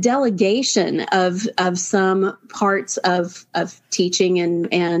like a delegation of some parts of teaching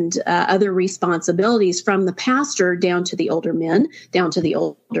and other responsibilities from the pastor down to the older men, down to the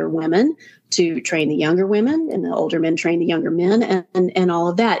older women, to train the younger women, and the older men train the younger men, and all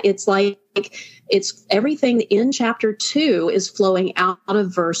of that. It's like it's everything in chapter 2 is flowing out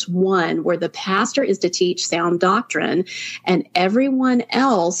of verse 1, where the pastor is to teach sound doctrine, and everyone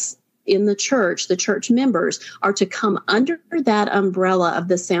else in the church members are to come under that umbrella of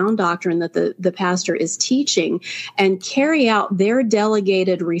the sound doctrine that the pastor is teaching and carry out their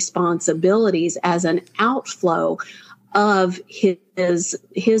delegated responsibilities as an outflow of his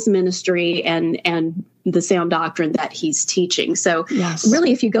ministry and the sound doctrine that he's teaching. So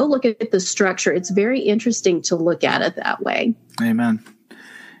Really, if you go look at the structure, it's very interesting to look at it that way. Amen.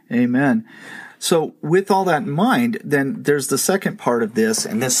 So with all that in mind, then there's the second part of this,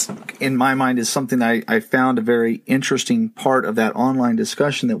 and this, in my mind, is something I found a very interesting part of that online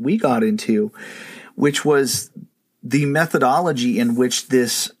discussion that we got into, which was the methodology in which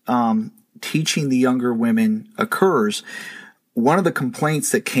this teaching the younger women occurs. One of the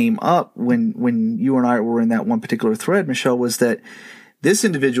complaints that came up when you and I were in that one particular thread, Michelle, was that this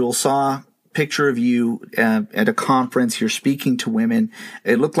individual saw picture of you at a conference. You're speaking to women.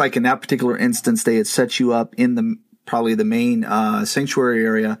 It looked like in that particular instance they had set you up in probably the main sanctuary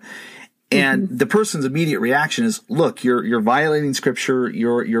area, and the person's immediate reaction is, "Look, you're violating Scripture.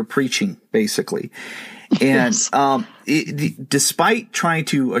 You're preaching, basically." And despite trying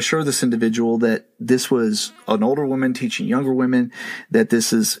to assure this individual that this was an older woman teaching younger women, that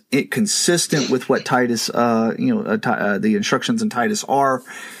this is consistent with what Titus, the instructions in Titus are.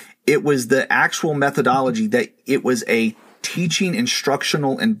 It was the actual methodology that it was a teaching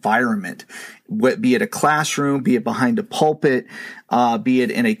instructional environment, be it a classroom, be it behind a pulpit, be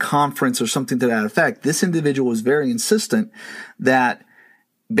it in a conference or something to that effect. This individual was very insistent that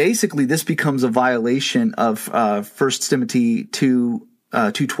basically this becomes a violation of 1 Timothy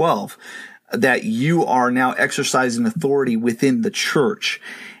 2:12, that you are now exercising authority within the church.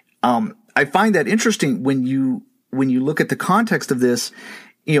 I find that interesting when you look at the context of this.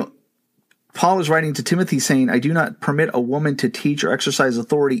 Paul is writing to Timothy saying, I do not permit a woman to teach or exercise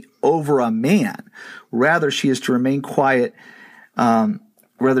authority over a man. Rather, she is to remain quiet. For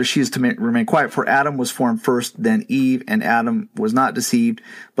Adam was formed first, then Eve, and Adam was not deceived,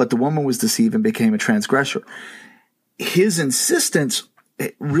 but the woman was deceived and became a transgressor. His insistence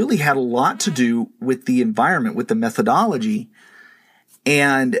really had a lot to do with the environment, with the methodology.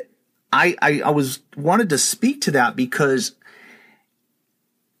 And I wanted to speak to that because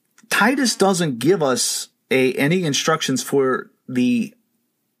Titus doesn't give us any instructions for the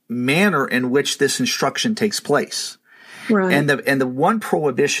manner in which this instruction takes place. Right. And the one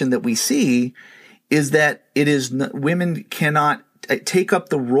prohibition that we see is that women cannot take up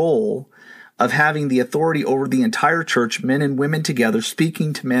the role of having the authority over the entire church, men and women together,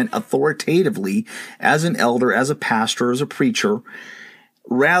 speaking to men authoritatively as an elder, as a pastor, as a preacher.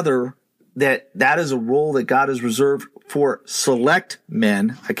 Rather, that is a role that God has reserved for select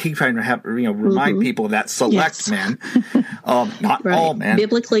men. I keep trying to remind people of that, select men, not right. all men.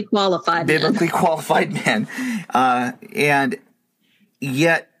 Biblically qualified men. And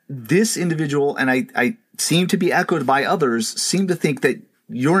yet this individual, and I seem to be echoed by others, seem to think that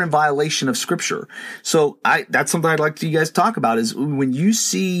you're in violation of Scripture. So that's something I'd like you guys to talk about, is when you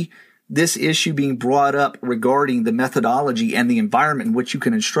see this issue being brought up regarding the methodology and the environment in which you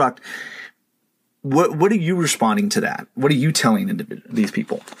can instruct, what are you responding to that? What are you telling these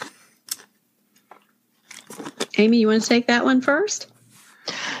people? Amy, you want to take that one first?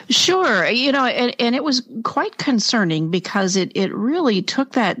 Sure. And it was quite concerning because it really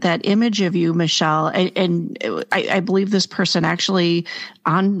took that image of you, Michelle, and I believe this person actually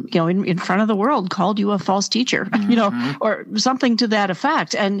in front of the world called you a false teacher, or something to that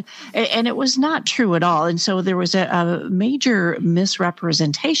effect. And it was not true at all. And so there was a major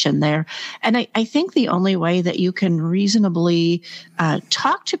misrepresentation there. And I think the only way that you can reasonably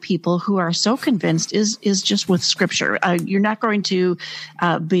talk to people who are so convinced is just with Scripture. You're not going to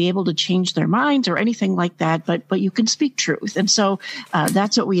be able to change their minds or anything like that, but you can speak truth. And so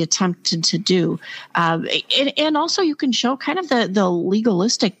that's what we attempted to do. And also you can show kind of the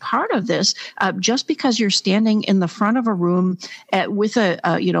legalistic part of this. Just because you're standing in the front of a room with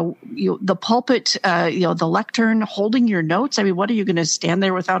the pulpit, the lectern, holding your notes. I mean, what are you going to stand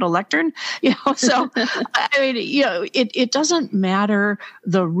there without a lectern? So it doesn't matter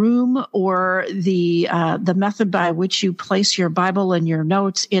the room or the method by which you place your Bible and your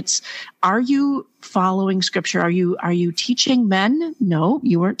notes. It's, are you following Scripture? Are you teaching men? No,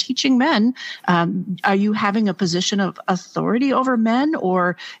 you weren't teaching men. Are you having a position of authority over men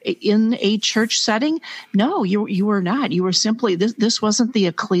or in a church setting? No, you were not. You were simply, this wasn't the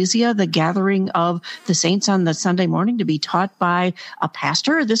ecclesia, the gathering of the saints on the Sunday morning to be taught by a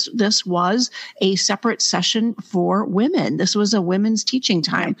pastor. This was a separate session for women. This was a women's teaching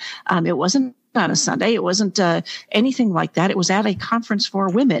time. It wasn't on a Sunday. It wasn't anything like that. It was at a conference for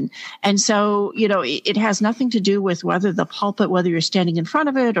women. And so, it has nothing to do with whether the pulpit, whether you're standing in front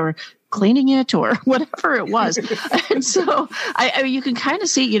of it or cleaning it or whatever it was. And so I mean, you can kind of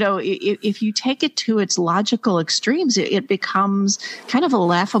see, if you take it to its logical extremes, it becomes kind of a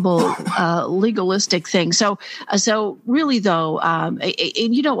laughable, legalistic thing. So really though,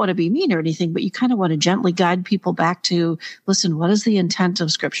 and you don't want to be mean or anything, but you kind of want to gently guide people back to, listen, what is the intent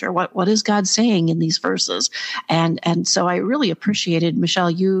of Scripture? What is God saying in these verses? And so I really appreciated, Michelle,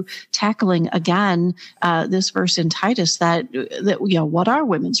 you tackling again, this verse in Titus that, what are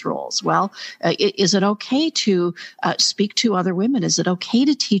women's roles? Well, is it okay to speak to other women? Is it okay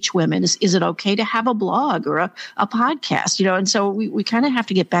to teach women? Is it okay to have a blog or a podcast? And so we kind of have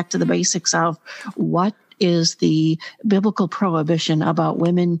to get back to the basics of what is the biblical prohibition about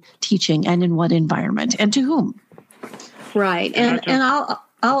women teaching and in what environment and to whom. Right. And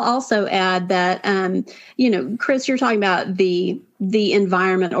I'll also add that, Chris, you're talking about the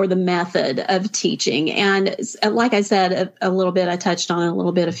environment or the method of teaching. And like I said, a little bit, I touched on it a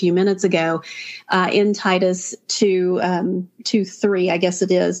little bit a few minutes ago, in Titus 2:3, I guess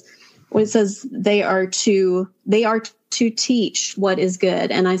it is, when it says they are to teach what is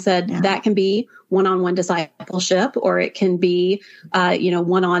good. And I said that can be one-on-one discipleship, or it can be,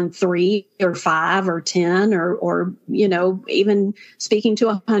 1-on-3 or 5 or 10 or even speaking to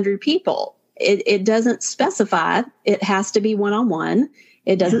 100 people. It doesn't specify. It has to be one-on-one.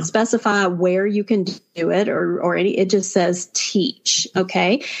 It doesn't specify where you can do it or any, it just says teach.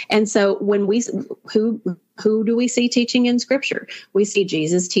 Okay. And so when who do we see teaching in Scripture? We see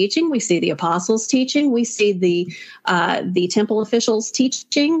Jesus teaching. We see the apostles teaching. We see the temple officials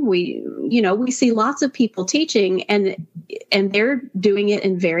teaching. We see lots of people teaching, and they're doing it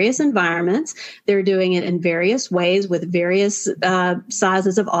in various environments. They're doing it in various ways with various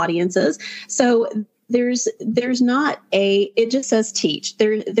sizes of audiences. So there's not it just says teach.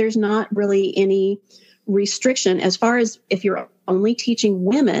 There's not really any restriction as far as if you're only teaching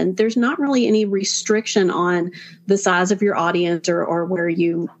women. There's not really any restriction on the size of your audience or where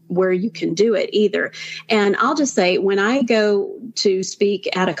you can do it either. And I'll just say, when I go to speak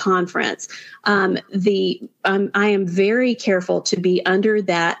at a conference, I am very careful to be under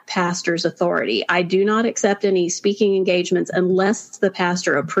that pastor's authority. I do not accept any speaking engagements unless the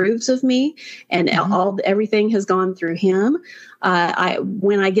pastor approves of me and everything has gone through him.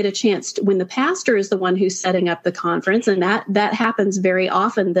 When I get a chance when the pastor is the one who's setting up the conference, and that happens very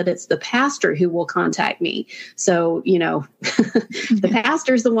often, that it's the pastor who will contact me. So, the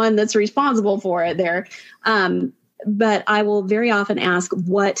pastor is the one that's responsible for it there. But I will very often ask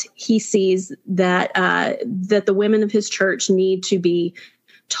what he sees that the women of his church need to be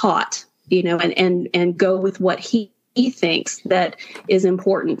taught, and go with what he thinks that is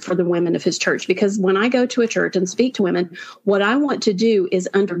important for the women of his church. Because when I go to a church and speak to women, what I want to do is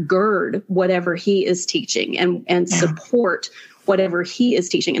undergird whatever he is teaching and support whatever he is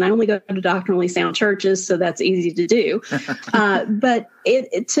teaching. And I only go to doctrinally sound churches, so that's easy to do. But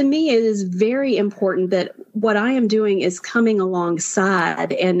to me, it is very important that what I am doing is coming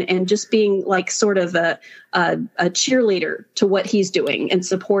alongside and just being like sort of a cheerleader to what he's doing and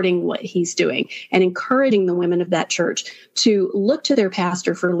supporting what he's doing and encouraging the women of that church to look to their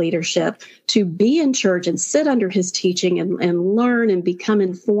pastor for leadership, to be in church and sit under his teaching and learn and become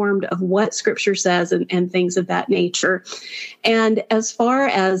informed of what Scripture says and things of that nature. And as far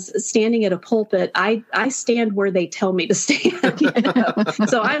as standing at a pulpit, I stand where they tell me to stand.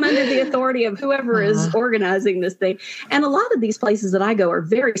 So I'm under the authority of whoever is organizing this thing. And a lot of these places that I go are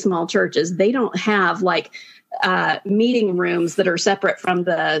very small churches. They don't have meeting rooms that are separate from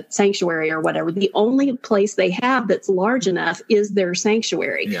the sanctuary or whatever. The only place they have that's large enough is their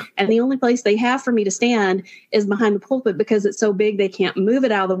sanctuary. Yeah. And the only place they have for me to stand is behind the pulpit because it's so big they can't move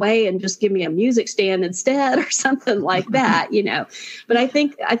it out of the way and just give me a music stand instead or something like that, But I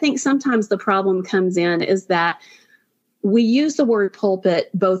think sometimes the problem comes in is that we use the word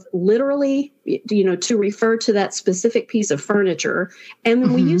pulpit both literally, to refer to that specific piece of furniture, and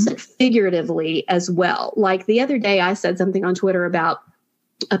then we use it figuratively as well. Like the other day, I said something on Twitter about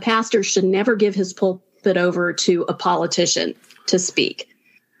a pastor should never give his pulpit over to a politician to speak,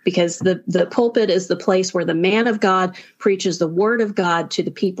 because the pulpit is the place where the man of God preaches the word of God to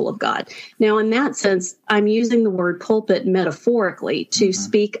the people of God. Now, in that sense, I'm using the word pulpit metaphorically to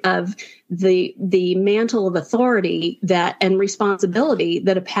speak of the mantle of authority and responsibility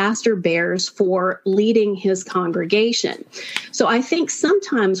that a pastor bears for leading his congregation. So I think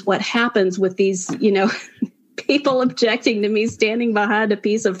sometimes what happens with these, people objecting to me standing behind a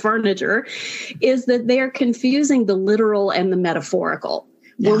piece of furniture is that they're confusing the literal and the metaphorical.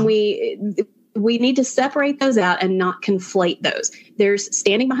 Yeah. When we need to separate those out and not conflate those. There's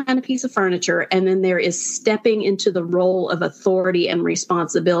standing behind a piece of furniture, and then there is stepping into the role of authority and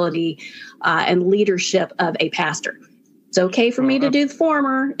responsibility and leadership of a pastor. It's okay for me to do the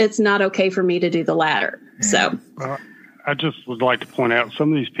former. It's not okay for me to do the latter. So, I just would like to point out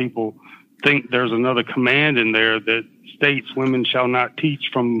some of these people think there's another command in there that states women shall not teach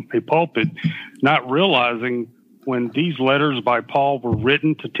from a pulpit, not realizing when these letters by Paul were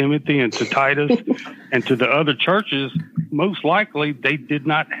written to Timothy and to Titus and to the other churches, most likely they did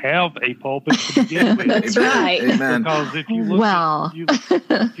not have a pulpit to begin with. That's right. Amen. Because if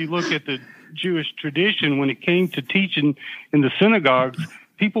you look at the Jewish tradition, when it came to teaching in the synagogues,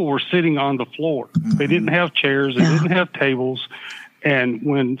 people were sitting on the floor. They didn't have chairs. They didn't have tables. And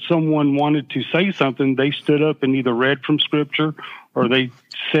when someone wanted to say something, they stood up and either read from Scripture or they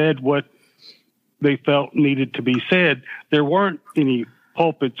said what they felt needed to be said. There weren't any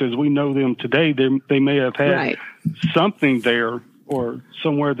pulpits as we know them today. They may have had something there or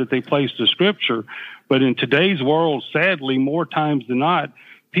somewhere that they placed the Scripture. But in today's world, sadly, more times than not,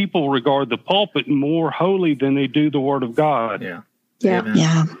 people regard the pulpit more holy than they do the Word of God. Yeah.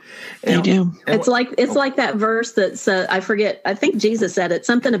 Yeah, they do. It's like that verse that says, I forget, I think Jesus said it,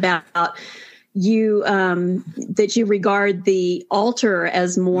 something about you regard the altar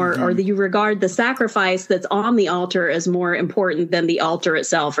as more, or that you regard the sacrifice that's on the altar as more important than the altar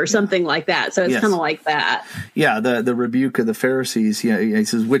itself, or something like that. So it's kind of like that. Yeah, the rebuke of the Pharisees. Yeah, he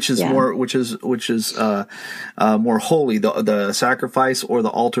says which is more holy, the sacrifice or the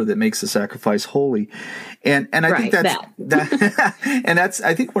altar that makes the sacrifice holy. And I think that and that's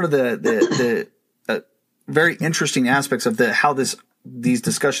I think one of the very interesting aspects of how these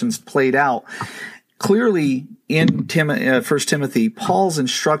discussions played out. Clearly in 1 Timothy, Paul's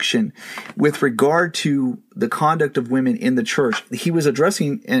instruction with regard to the conduct of women in the church, he was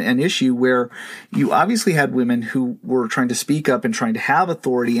addressing an issue where you obviously had women who were trying to speak up and trying to have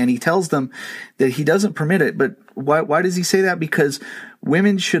authority, and he tells them that he doesn't permit it. But why does he say that? Because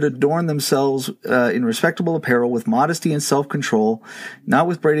women should adorn themselves in respectable apparel with modesty and self-control, not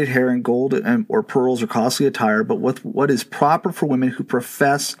with braided hair and gold or pearls or costly attire, but with what is proper for women who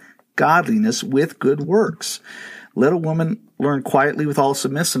profess godliness with good works. Let a woman learn quietly with all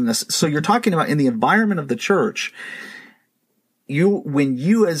submissiveness. So you're talking about in the environment of the church, when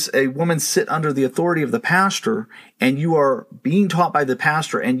you as a woman sit under the authority of the pastor and you are being taught by the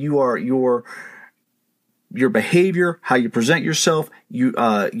pastor, and you are your behavior, how you present yourself,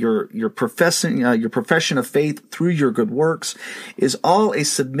 your profession of faith through your good works is all a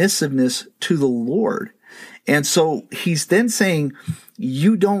submissiveness to the Lord. And so he's then saying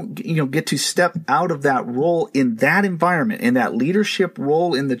you don't, get to step out of that role in that environment, in that leadership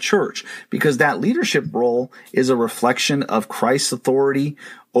role in the church, because that leadership role is a reflection of Christ's authority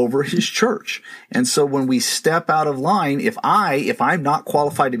over his church. And so when we step out of line, if I'm not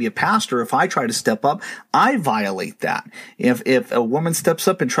qualified to be a pastor, if I try to step up, I violate that. If a woman steps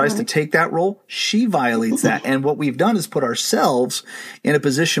up and tries to take that role, she violates that. And what we've done is put ourselves in a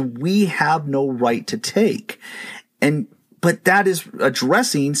position we have no right to take. But that is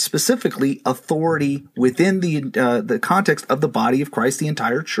addressing specifically authority within the context of the body of Christ, the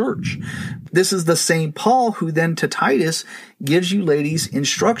entire church. This is the same Paul who then to Titus gives you ladies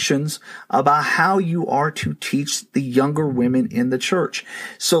instructions about how you are to teach the younger women in the church.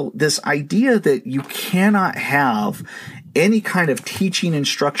 So this idea that you cannot have any kind of teaching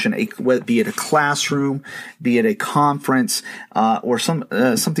instruction, be it a classroom, be it a conference, or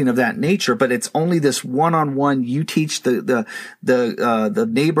something of that nature, but it's only this one-on-one. You teach the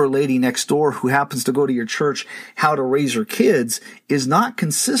neighbor lady next door who happens to go to your church how to raise her kids, is not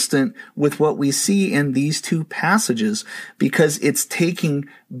consistent with what we see in these two passages, because it's taking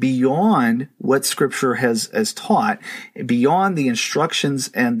beyond what Scripture has taught, beyond the instructions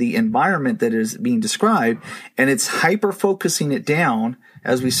and the environment that is being described, and it's hyper-focusing it down,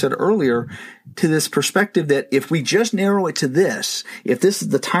 as we said earlier, to this perspective that if we just narrow it to this, if this is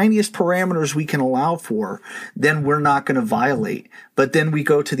the tiniest parameters we can allow for, then we're not going to violate. But then we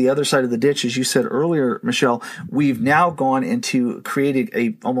go to the other side of the ditch, as you said earlier, Michelle. We've now gone into creating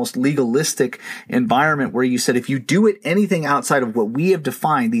a almost legalistic environment where you said if you do it anything outside of what we have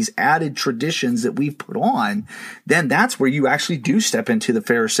defined, these added traditions that we've put on, then that's where you actually do step into the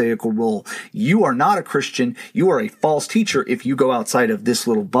Pharisaical role. You are not a Christian. You are a false teacher if you go outside of this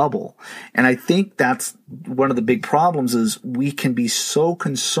little bubble. And I think that's one of the big problems, is we can be so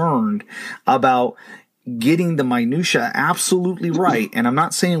concerned about getting the minutia absolutely right. And I'm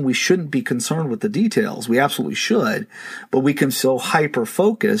not saying we shouldn't be concerned with the details. We absolutely should. But we can be so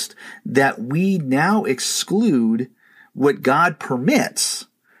hyper-focused that we now exclude what God permits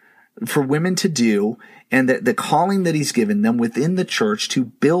for women to do, and that the calling that he's given them within the church to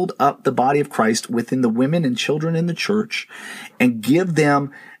build up the body of Christ within the women and children in the church, and give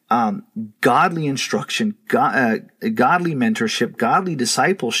them godly instruction, godly mentorship, godly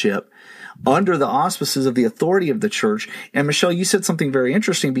discipleship under the auspices of the authority of the church. And Michelle, you said something very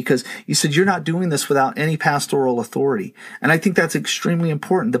interesting, because you said you're not doing this without any pastoral authority. And I think that's extremely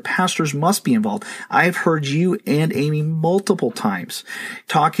important. The pastors must be involved. I've heard you and Amy multiple times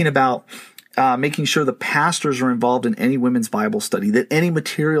talking about making sure the pastors are involved in any women's Bible study, that any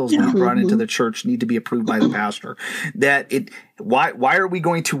materials being brought into the church need to be approved by the pastor. Why are we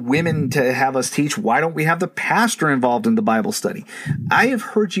going to women to have us teach? Why don't we have the pastor involved in the Bible study? I have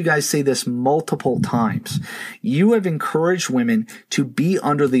heard you guys say this multiple times. You have encouraged women to be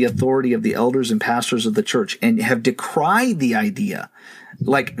under the authority of the elders and pastors of the church, and have decried the idea,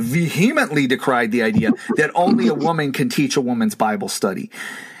 like vehemently decried the idea, that only a woman can teach a woman's Bible study.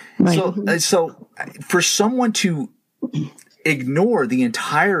 Right. So for someone to ignore the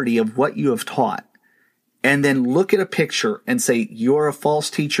entirety of what you have taught, and then look at a picture and say you're a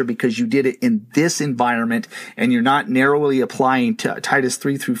false teacher because you did it in this environment, and you're not narrowly applying to Titus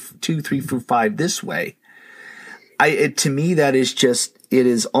 3 through 5 this way, to me, that is just, it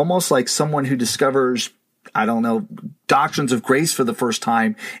is almost like someone who discovers, I don't know, doctrines of grace for the first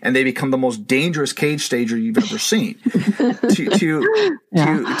time, and they become the most dangerous cage stager you've ever seen.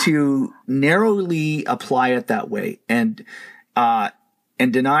 to narrowly apply it that way and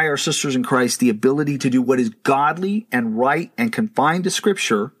deny our sisters in Christ the ability to do what is godly and right and confined to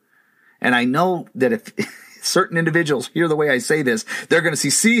Scripture. And I know that if certain individuals hear the way I say this, they're going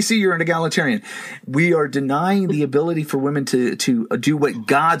to see, you're an egalitarian. We are denying the ability for women to do what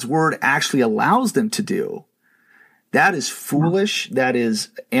God's word actually allows them to do. That is foolish. That is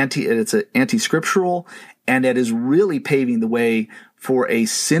anti-scriptural, and that is really paving the way for a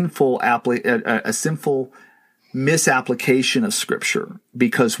sinful misapplication of Scripture,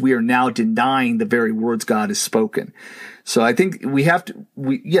 because we are now denying the very words God has spoken. So I think we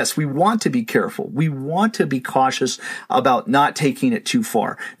want to be careful. We want to be cautious about not taking it too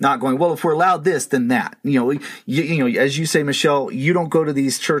far, not going, well, if we're allowed this, then that. You know, as you say, Michelle, you don't go to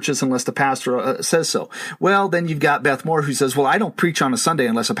these churches unless the pastor says so. Well, then you've got Beth Moore who says, well, I don't preach on a Sunday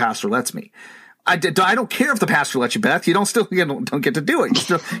unless a pastor lets me. I don't care if the pastor lets you, Beth. You don't get to do it.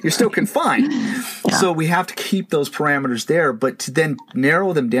 You're still confined. Yeah. So we have to keep those parameters there, but to then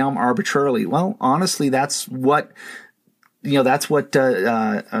narrow them down arbitrarily. Well, honestly, that's what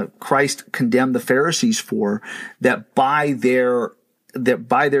Christ condemned the Pharisees for. That by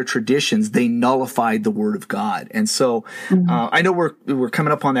their traditions, they nullified the word of God. And so, I know we're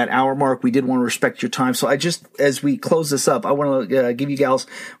coming up on that hour mark. We did want to respect your time. So as we close this up, I want to give you gals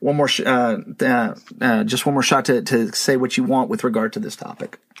one more shot to say what you want with regard to this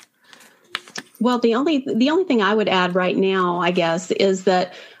topic. Well, the only thing I would add right now, I guess, is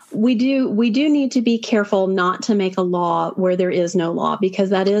that we do need to be careful not to make a law where there is no law,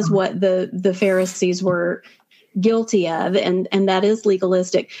 because that is what the Pharisees were guilty of, and that is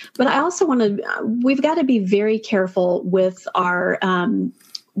legalistic. But I also we've got to be very careful with our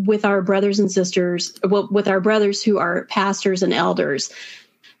brothers and sisters, with our brothers who are pastors and elders,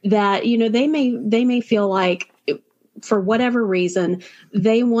 that, they may feel like, for whatever reason,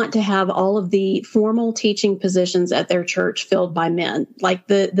 they want to have all of the formal teaching positions at their church filled by men. Like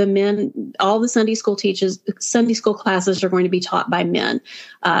the men, all the Sunday school classes are going to be taught by men.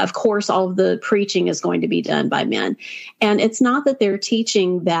 Of course, all of the preaching is going to be done by men. And it's not that they're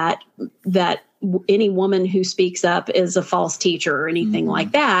teaching that any woman who speaks up is a false teacher or anything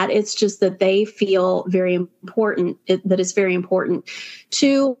like that. It's just that they feel very important, that it's very important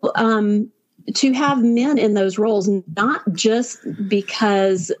to have men in those roles, not just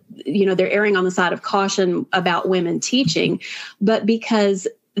because, they're erring on the side of caution about women teaching, but because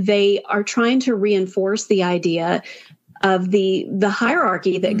they are trying to reinforce the idea of the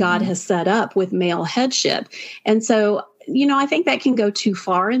hierarchy that God has set up with male headship. And so, I think that can go too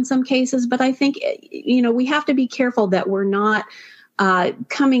far in some cases, but I think, we have to be careful that we're not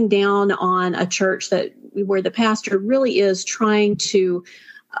coming down on a church where the pastor really is trying to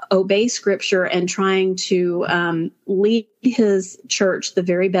obey Scripture and trying to lead his church the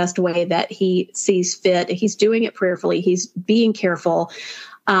very best way that he sees fit. He's doing it prayerfully. He's being careful.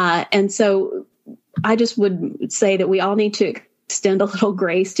 And so I just would say that we all need to extend a little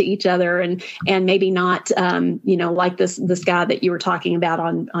grace to each other and maybe not, like this guy that you were talking about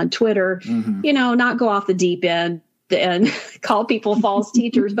on Twitter, not go off the deep end and call people false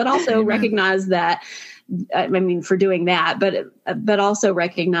teachers, but also recognize that, for doing that, but also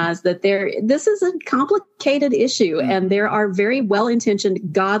recognize that this is a complicated issue, and there are very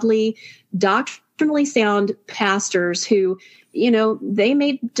well-intentioned, godly, doctrinally sound pastors who, they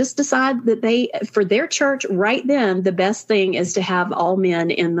may just decide that for their church right then, the best thing is to have all men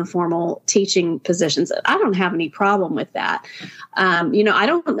in the formal teaching positions. I don't have any problem with that.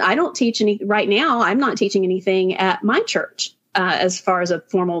 I don't teach any right now. I'm not teaching anything at my church. As far as a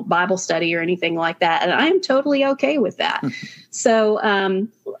formal Bible study or anything like that. And I am totally okay with that. So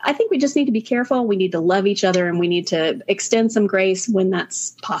I think we just need to be careful. We need to love each other, and we need to extend some grace when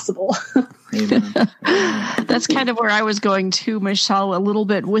that's possible. Amen. That's kind of where I was going to, Michelle, a little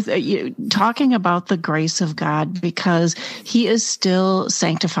bit with talking about the grace of God, because He is still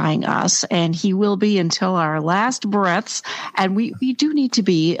sanctifying us, and He will be until our last breaths. And we do need to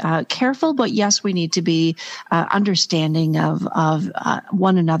be careful, but yes, we need to be understanding of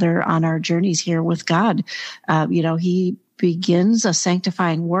one another on our journeys here with God. begins a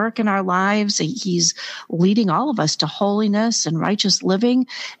sanctifying work in our lives. He's leading all of us to holiness and righteous living.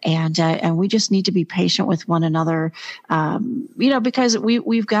 And we just need to be patient with one another, because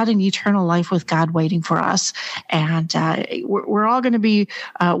we've got an eternal life with God waiting for us. And we're all going to be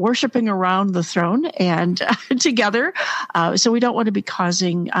worshiping around the throne and together. So we don't want to be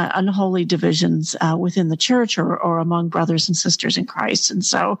causing unholy divisions within the church or among brothers and sisters in Christ. And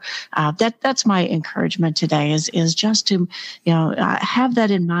so that's my encouragement today is just to have that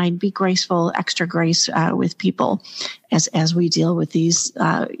in mind. Be graceful, extra grace with people as we deal with these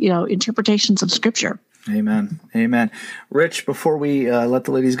interpretations of Scripture. Amen. Amen. Rich, before we let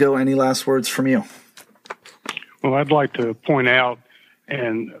the ladies go, any last words from you? Well, I'd like to point out,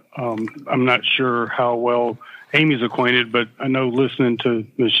 and I'm not sure how well Amy's acquainted, but I know listening to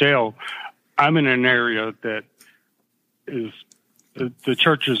Michelle, I'm in an area that is the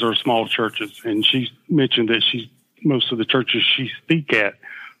churches are small churches, and she mentioned that most of the churches she speak at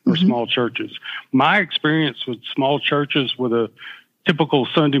are small churches. My experience with small churches, with a typical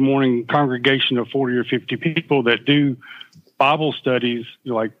Sunday morning congregation of 40 or 50 people that do Bible studies,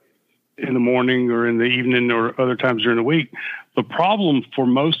 like in the morning or in the evening or other times during the week, the problem for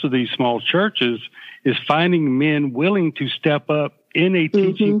most of these small churches is finding men willing to step up in a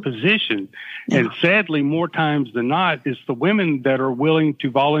teaching position. Yeah. And sadly, more times than not, it's the women that are willing to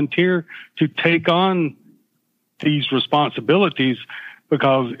volunteer to take on these responsibilities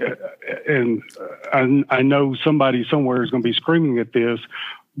because, and I know somebody somewhere is going to be screaming at this,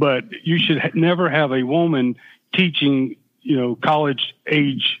 but you should never have a woman teaching, college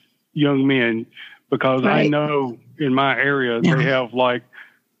age young men, because right. I know in my area they have like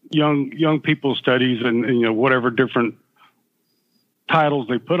young people studies and whatever different titles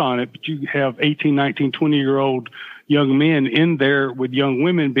they put on it, but you have 18, 19, 20-year-old young men in there with young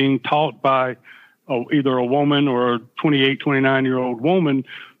women being taught by either a woman or a 28, 29-year-old woman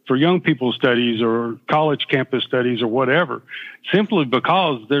for young people studies or college campus studies or whatever, simply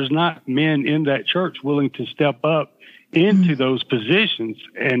because there's not men in that church willing to step up into those positions.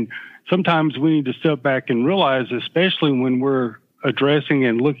 And sometimes we need to step back and realize, especially when we're addressing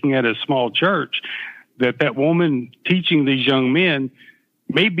and looking at a small church, that woman teaching these young men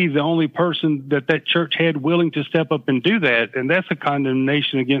may be the only person that church had willing to step up and do that. And that's a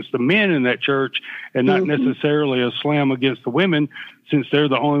condemnation against the men in that church and not necessarily a slam against the women, since they're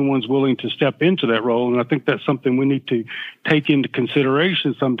the only ones willing to step into that role. And I think that's something we need to take into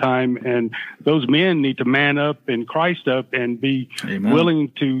consideration sometime. And those men need to man up and Christ up and be Amen.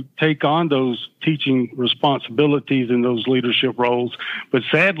 Willing to take on those teaching responsibilities and those leadership roles. But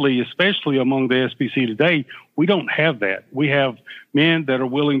sadly, especially among the SBC today, we don't have that. We have men that are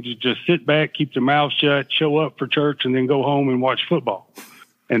willing to just sit back, keep their mouth shut, show up for church, and then go home and watch football.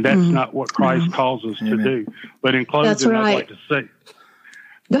 And that's not what Christ calls us to do. But in closing, I'd like to say,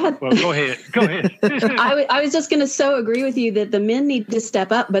 go ahead. Well, go ahead. Go ahead. I was just going to so agree with you that the men need to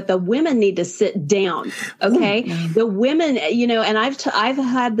step up, but the women need to sit down. Okay. The women, and I've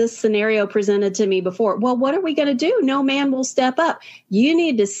had this scenario presented to me before. Well, what are we going to do? No man will step up. You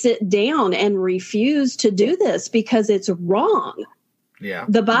need to sit down and refuse to do this because it's wrong. Yeah.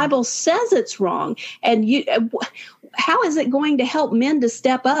 The Bible says it's wrong. And how is it going to help men to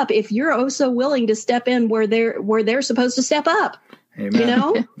step up if you're also willing to step in where they're supposed to step up?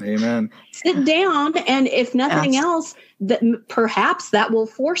 Amen. Amen. Sit down, and if nothing else, that perhaps that will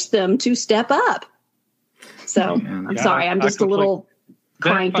force them to step up. So I'm sorry, I'm just a little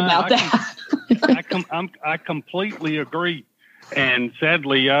cranked about that. I completely agree, and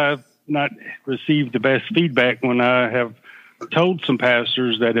sadly, I've not received the best feedback when I have told some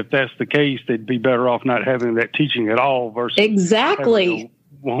pastors that if that's the case, they'd be better off not having that teaching at all versus exactly having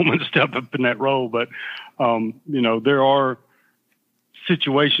a woman step up in that role. But there are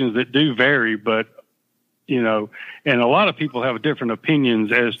situations that do vary, but and a lot of people have different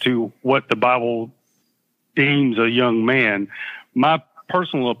opinions as to what the Bible deems a young man. My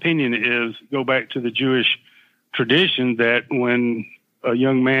personal opinion is go back to the Jewish tradition that when a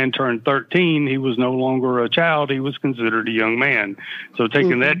young man turned 13, he was no longer a child, he was considered a young man. So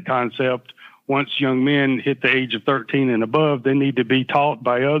taking that concept, once young men hit the age of 13 and above, they need to be taught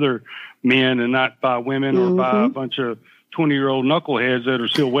by other men and not by women or by a bunch of 20-year-old knuckleheads that are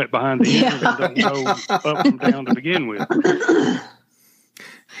still wet behind the ears and don't know up from down to begin with.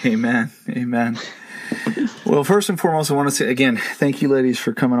 Amen. Amen. Well, first and foremost, I want to say again, thank you, ladies,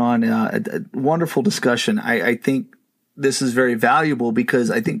 for coming on. A wonderful discussion. I think this is very valuable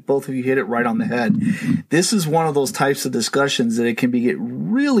because I think both of you hit it right on the head. This is one of those types of discussions that it can get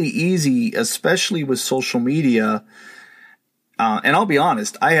really easy, especially with social media. And I'll be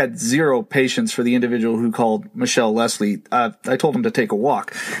honest, I had zero patience for the individual who called Michelle Leslie. I told him to take a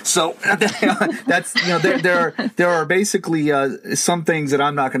walk. So that's, there are basically some things that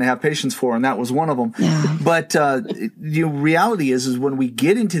I'm not going to have patience for, and that was one of them. Yeah. But reality is when we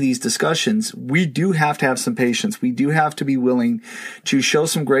get into these discussions, we do have to have some patience. We do have to be willing to show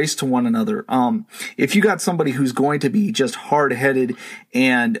some grace to one another. If you got somebody who's going to be just hard-headed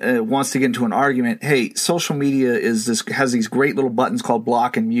and wants to get into an argument, hey, social media has these great little buttons called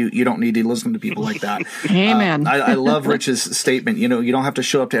block and mute. You don't need to listen to people like that. Amen. I love Rich's statement. You don't have to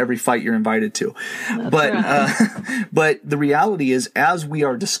show up to every fight you're invited to. But the reality is, as we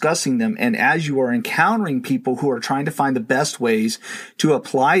are discussing them and as you are encountering people who are trying to find the best ways to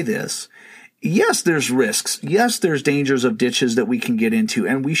apply this, yes, there's risks. Yes, there's dangers of ditches that we can get into,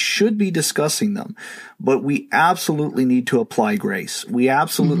 and we should be discussing them. But we absolutely need to apply grace. We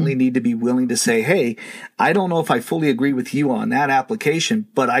absolutely need to be willing to say, hey, I don't know if I fully agree with you on that application,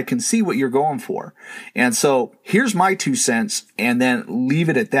 but I can see what you're going for. And so here's my 2 cents, and then leave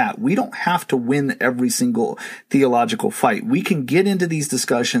it at that. We don't have to win every single theological fight. We can get into these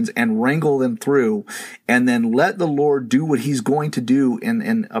discussions and wrangle them through, and then let the Lord do what he's going to do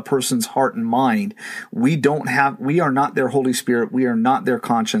in a person's heart and mind. We are not their Holy Spirit. We are not their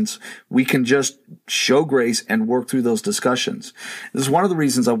conscience. We can just show grace and work through those discussions. This is one of the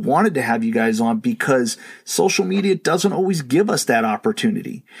reasons I wanted to have you guys on, because social media doesn't always give us that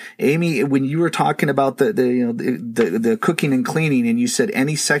opportunity. Amy, when you were talking about the cooking and cleaning, and you said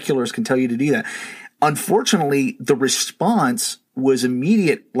any seculars can tell you to do that, unfortunately, the response was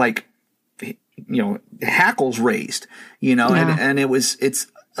immediate, like, hackles raised, and it's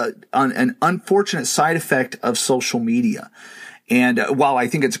an unfortunate side effect of social media. And while I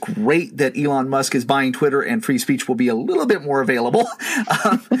think it's great that Elon Musk is buying Twitter and free speech will be a little bit more available,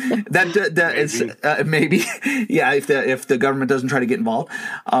 that is maybe, yeah, if the government doesn't try to get involved.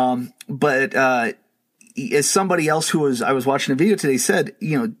 But as somebody else I was watching a video today said,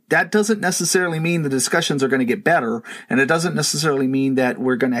 that doesn't necessarily mean the discussions are going to get better, and it doesn't necessarily mean that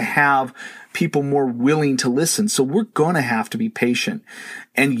we're going to have people more willing to listen. So we're going to have to be patient.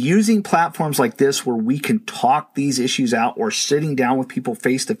 And using platforms like this where we can talk these issues out, or sitting down with people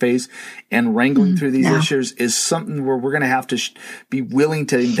face to face and wrangling through these issues, is something where we're going to have to be willing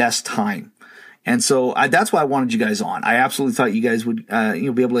to invest time. And so that's why I wanted you guys on. I absolutely thought you guys would,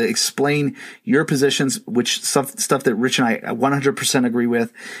 be able to explain your positions, which stuff that Rich and I 100% agree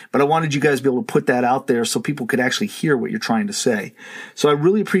with. But I wanted you guys to be able to put that out there so people could actually hear what you're trying to say. So I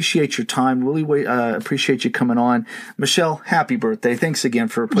really appreciate your time. Really appreciate you coming on. Michelle, happy birthday. Thanks again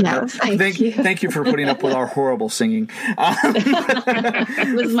for putting up. Thank you for putting up with our horrible singing.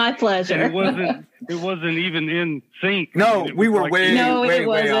 It was my pleasure. It wasn't even in sync. No, we were way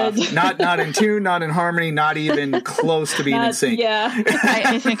off. Not in tune, not in harmony, not even close to being in sync. Yeah.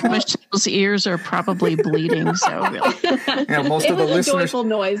 I think Michelle's ears are probably bleeding. So really. Yeah, most of the listeners. It was a joyful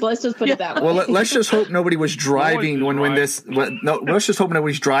noise. Let's just put it that way. Well, let's just hope nobody was driving let's just hope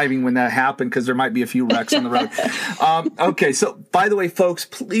nobody's driving when that happened, because there might be a few wrecks on the road. Okay. So by the way, folks,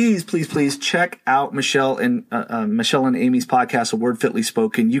 please check out Michelle and Amy's podcast, A Word Fitly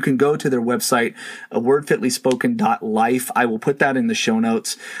Spoken. You can go to their website, awordfitlyspoken.life. I will put that in the show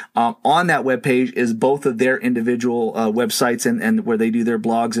notes. On that webpage is both of their individual websites and where they do their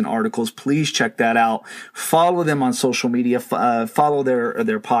blogs and articles. Please check that out. Follow them on social media. Follow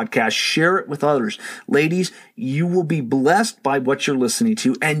their podcast. Share it with others. Ladies, you will be blessed by what you're listening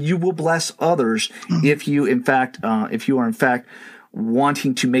to, and you will bless others if you are in fact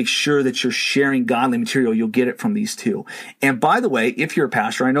wanting to make sure that you're sharing godly material. You'll get it from these two. And by the way, if you're a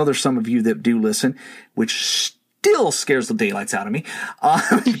pastor, I know there's some of you that do listen, which still scares the daylights out of me.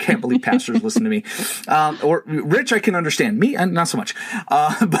 I can't believe pastors listen to me. Or Rich, I can understand. Me, not so much.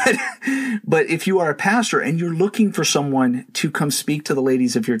 But if you are a pastor and you're looking for someone to come speak to the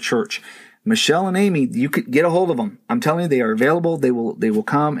ladies of your church, Michelle and Amy, you could get a hold of them. I'm telling you, they are available. They will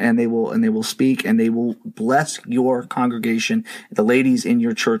come and they will speak, and they will bless your congregation, the ladies in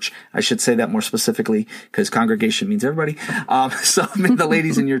your church. I should say that more specifically, because congregation means everybody. So the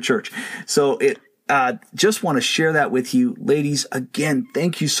ladies in your church. So just want to share that with you. Ladies, again,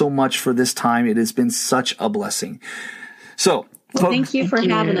 thank you so much for this time. It has been such a blessing. So, thank you for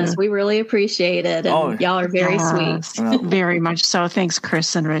having us. We really appreciate it. And y'all are very sweet. Very much so. Thanks,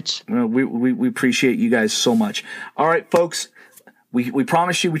 Chris and Rich. We appreciate you guys so much. All right, folks, We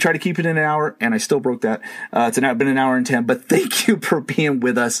promised you we try to keep it in an hour, and I still broke that. It's been an hour and 10, but thank you for being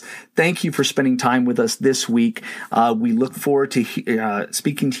with us. Thank you for spending time with us this week. We look forward to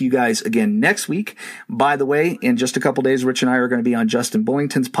speaking to you guys again next week. By the way, in just a couple days, Rich and I are going to be on Justin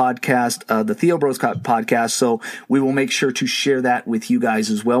Bullington's podcast, the Theo Bros podcast, so we will make sure to share that with you guys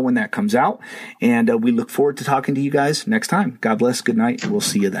as well when that comes out. And we look forward to talking to you guys next time. God bless. Good night. We'll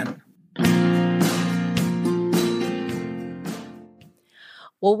see you then.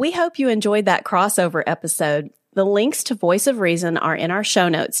 Well, we hope you enjoyed that crossover episode. The links to Voice of Reason are in our show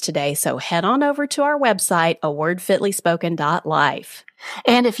notes today, so head on over to our website, awordfitlyspoken.life.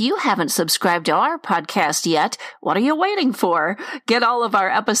 And if you haven't subscribed to our podcast yet, what are you waiting for? Get all of our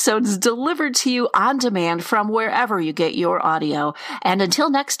episodes delivered to you on demand from wherever you get your audio. And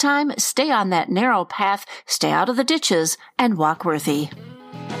until next time, stay on that narrow path, stay out of the ditches, and walk worthy.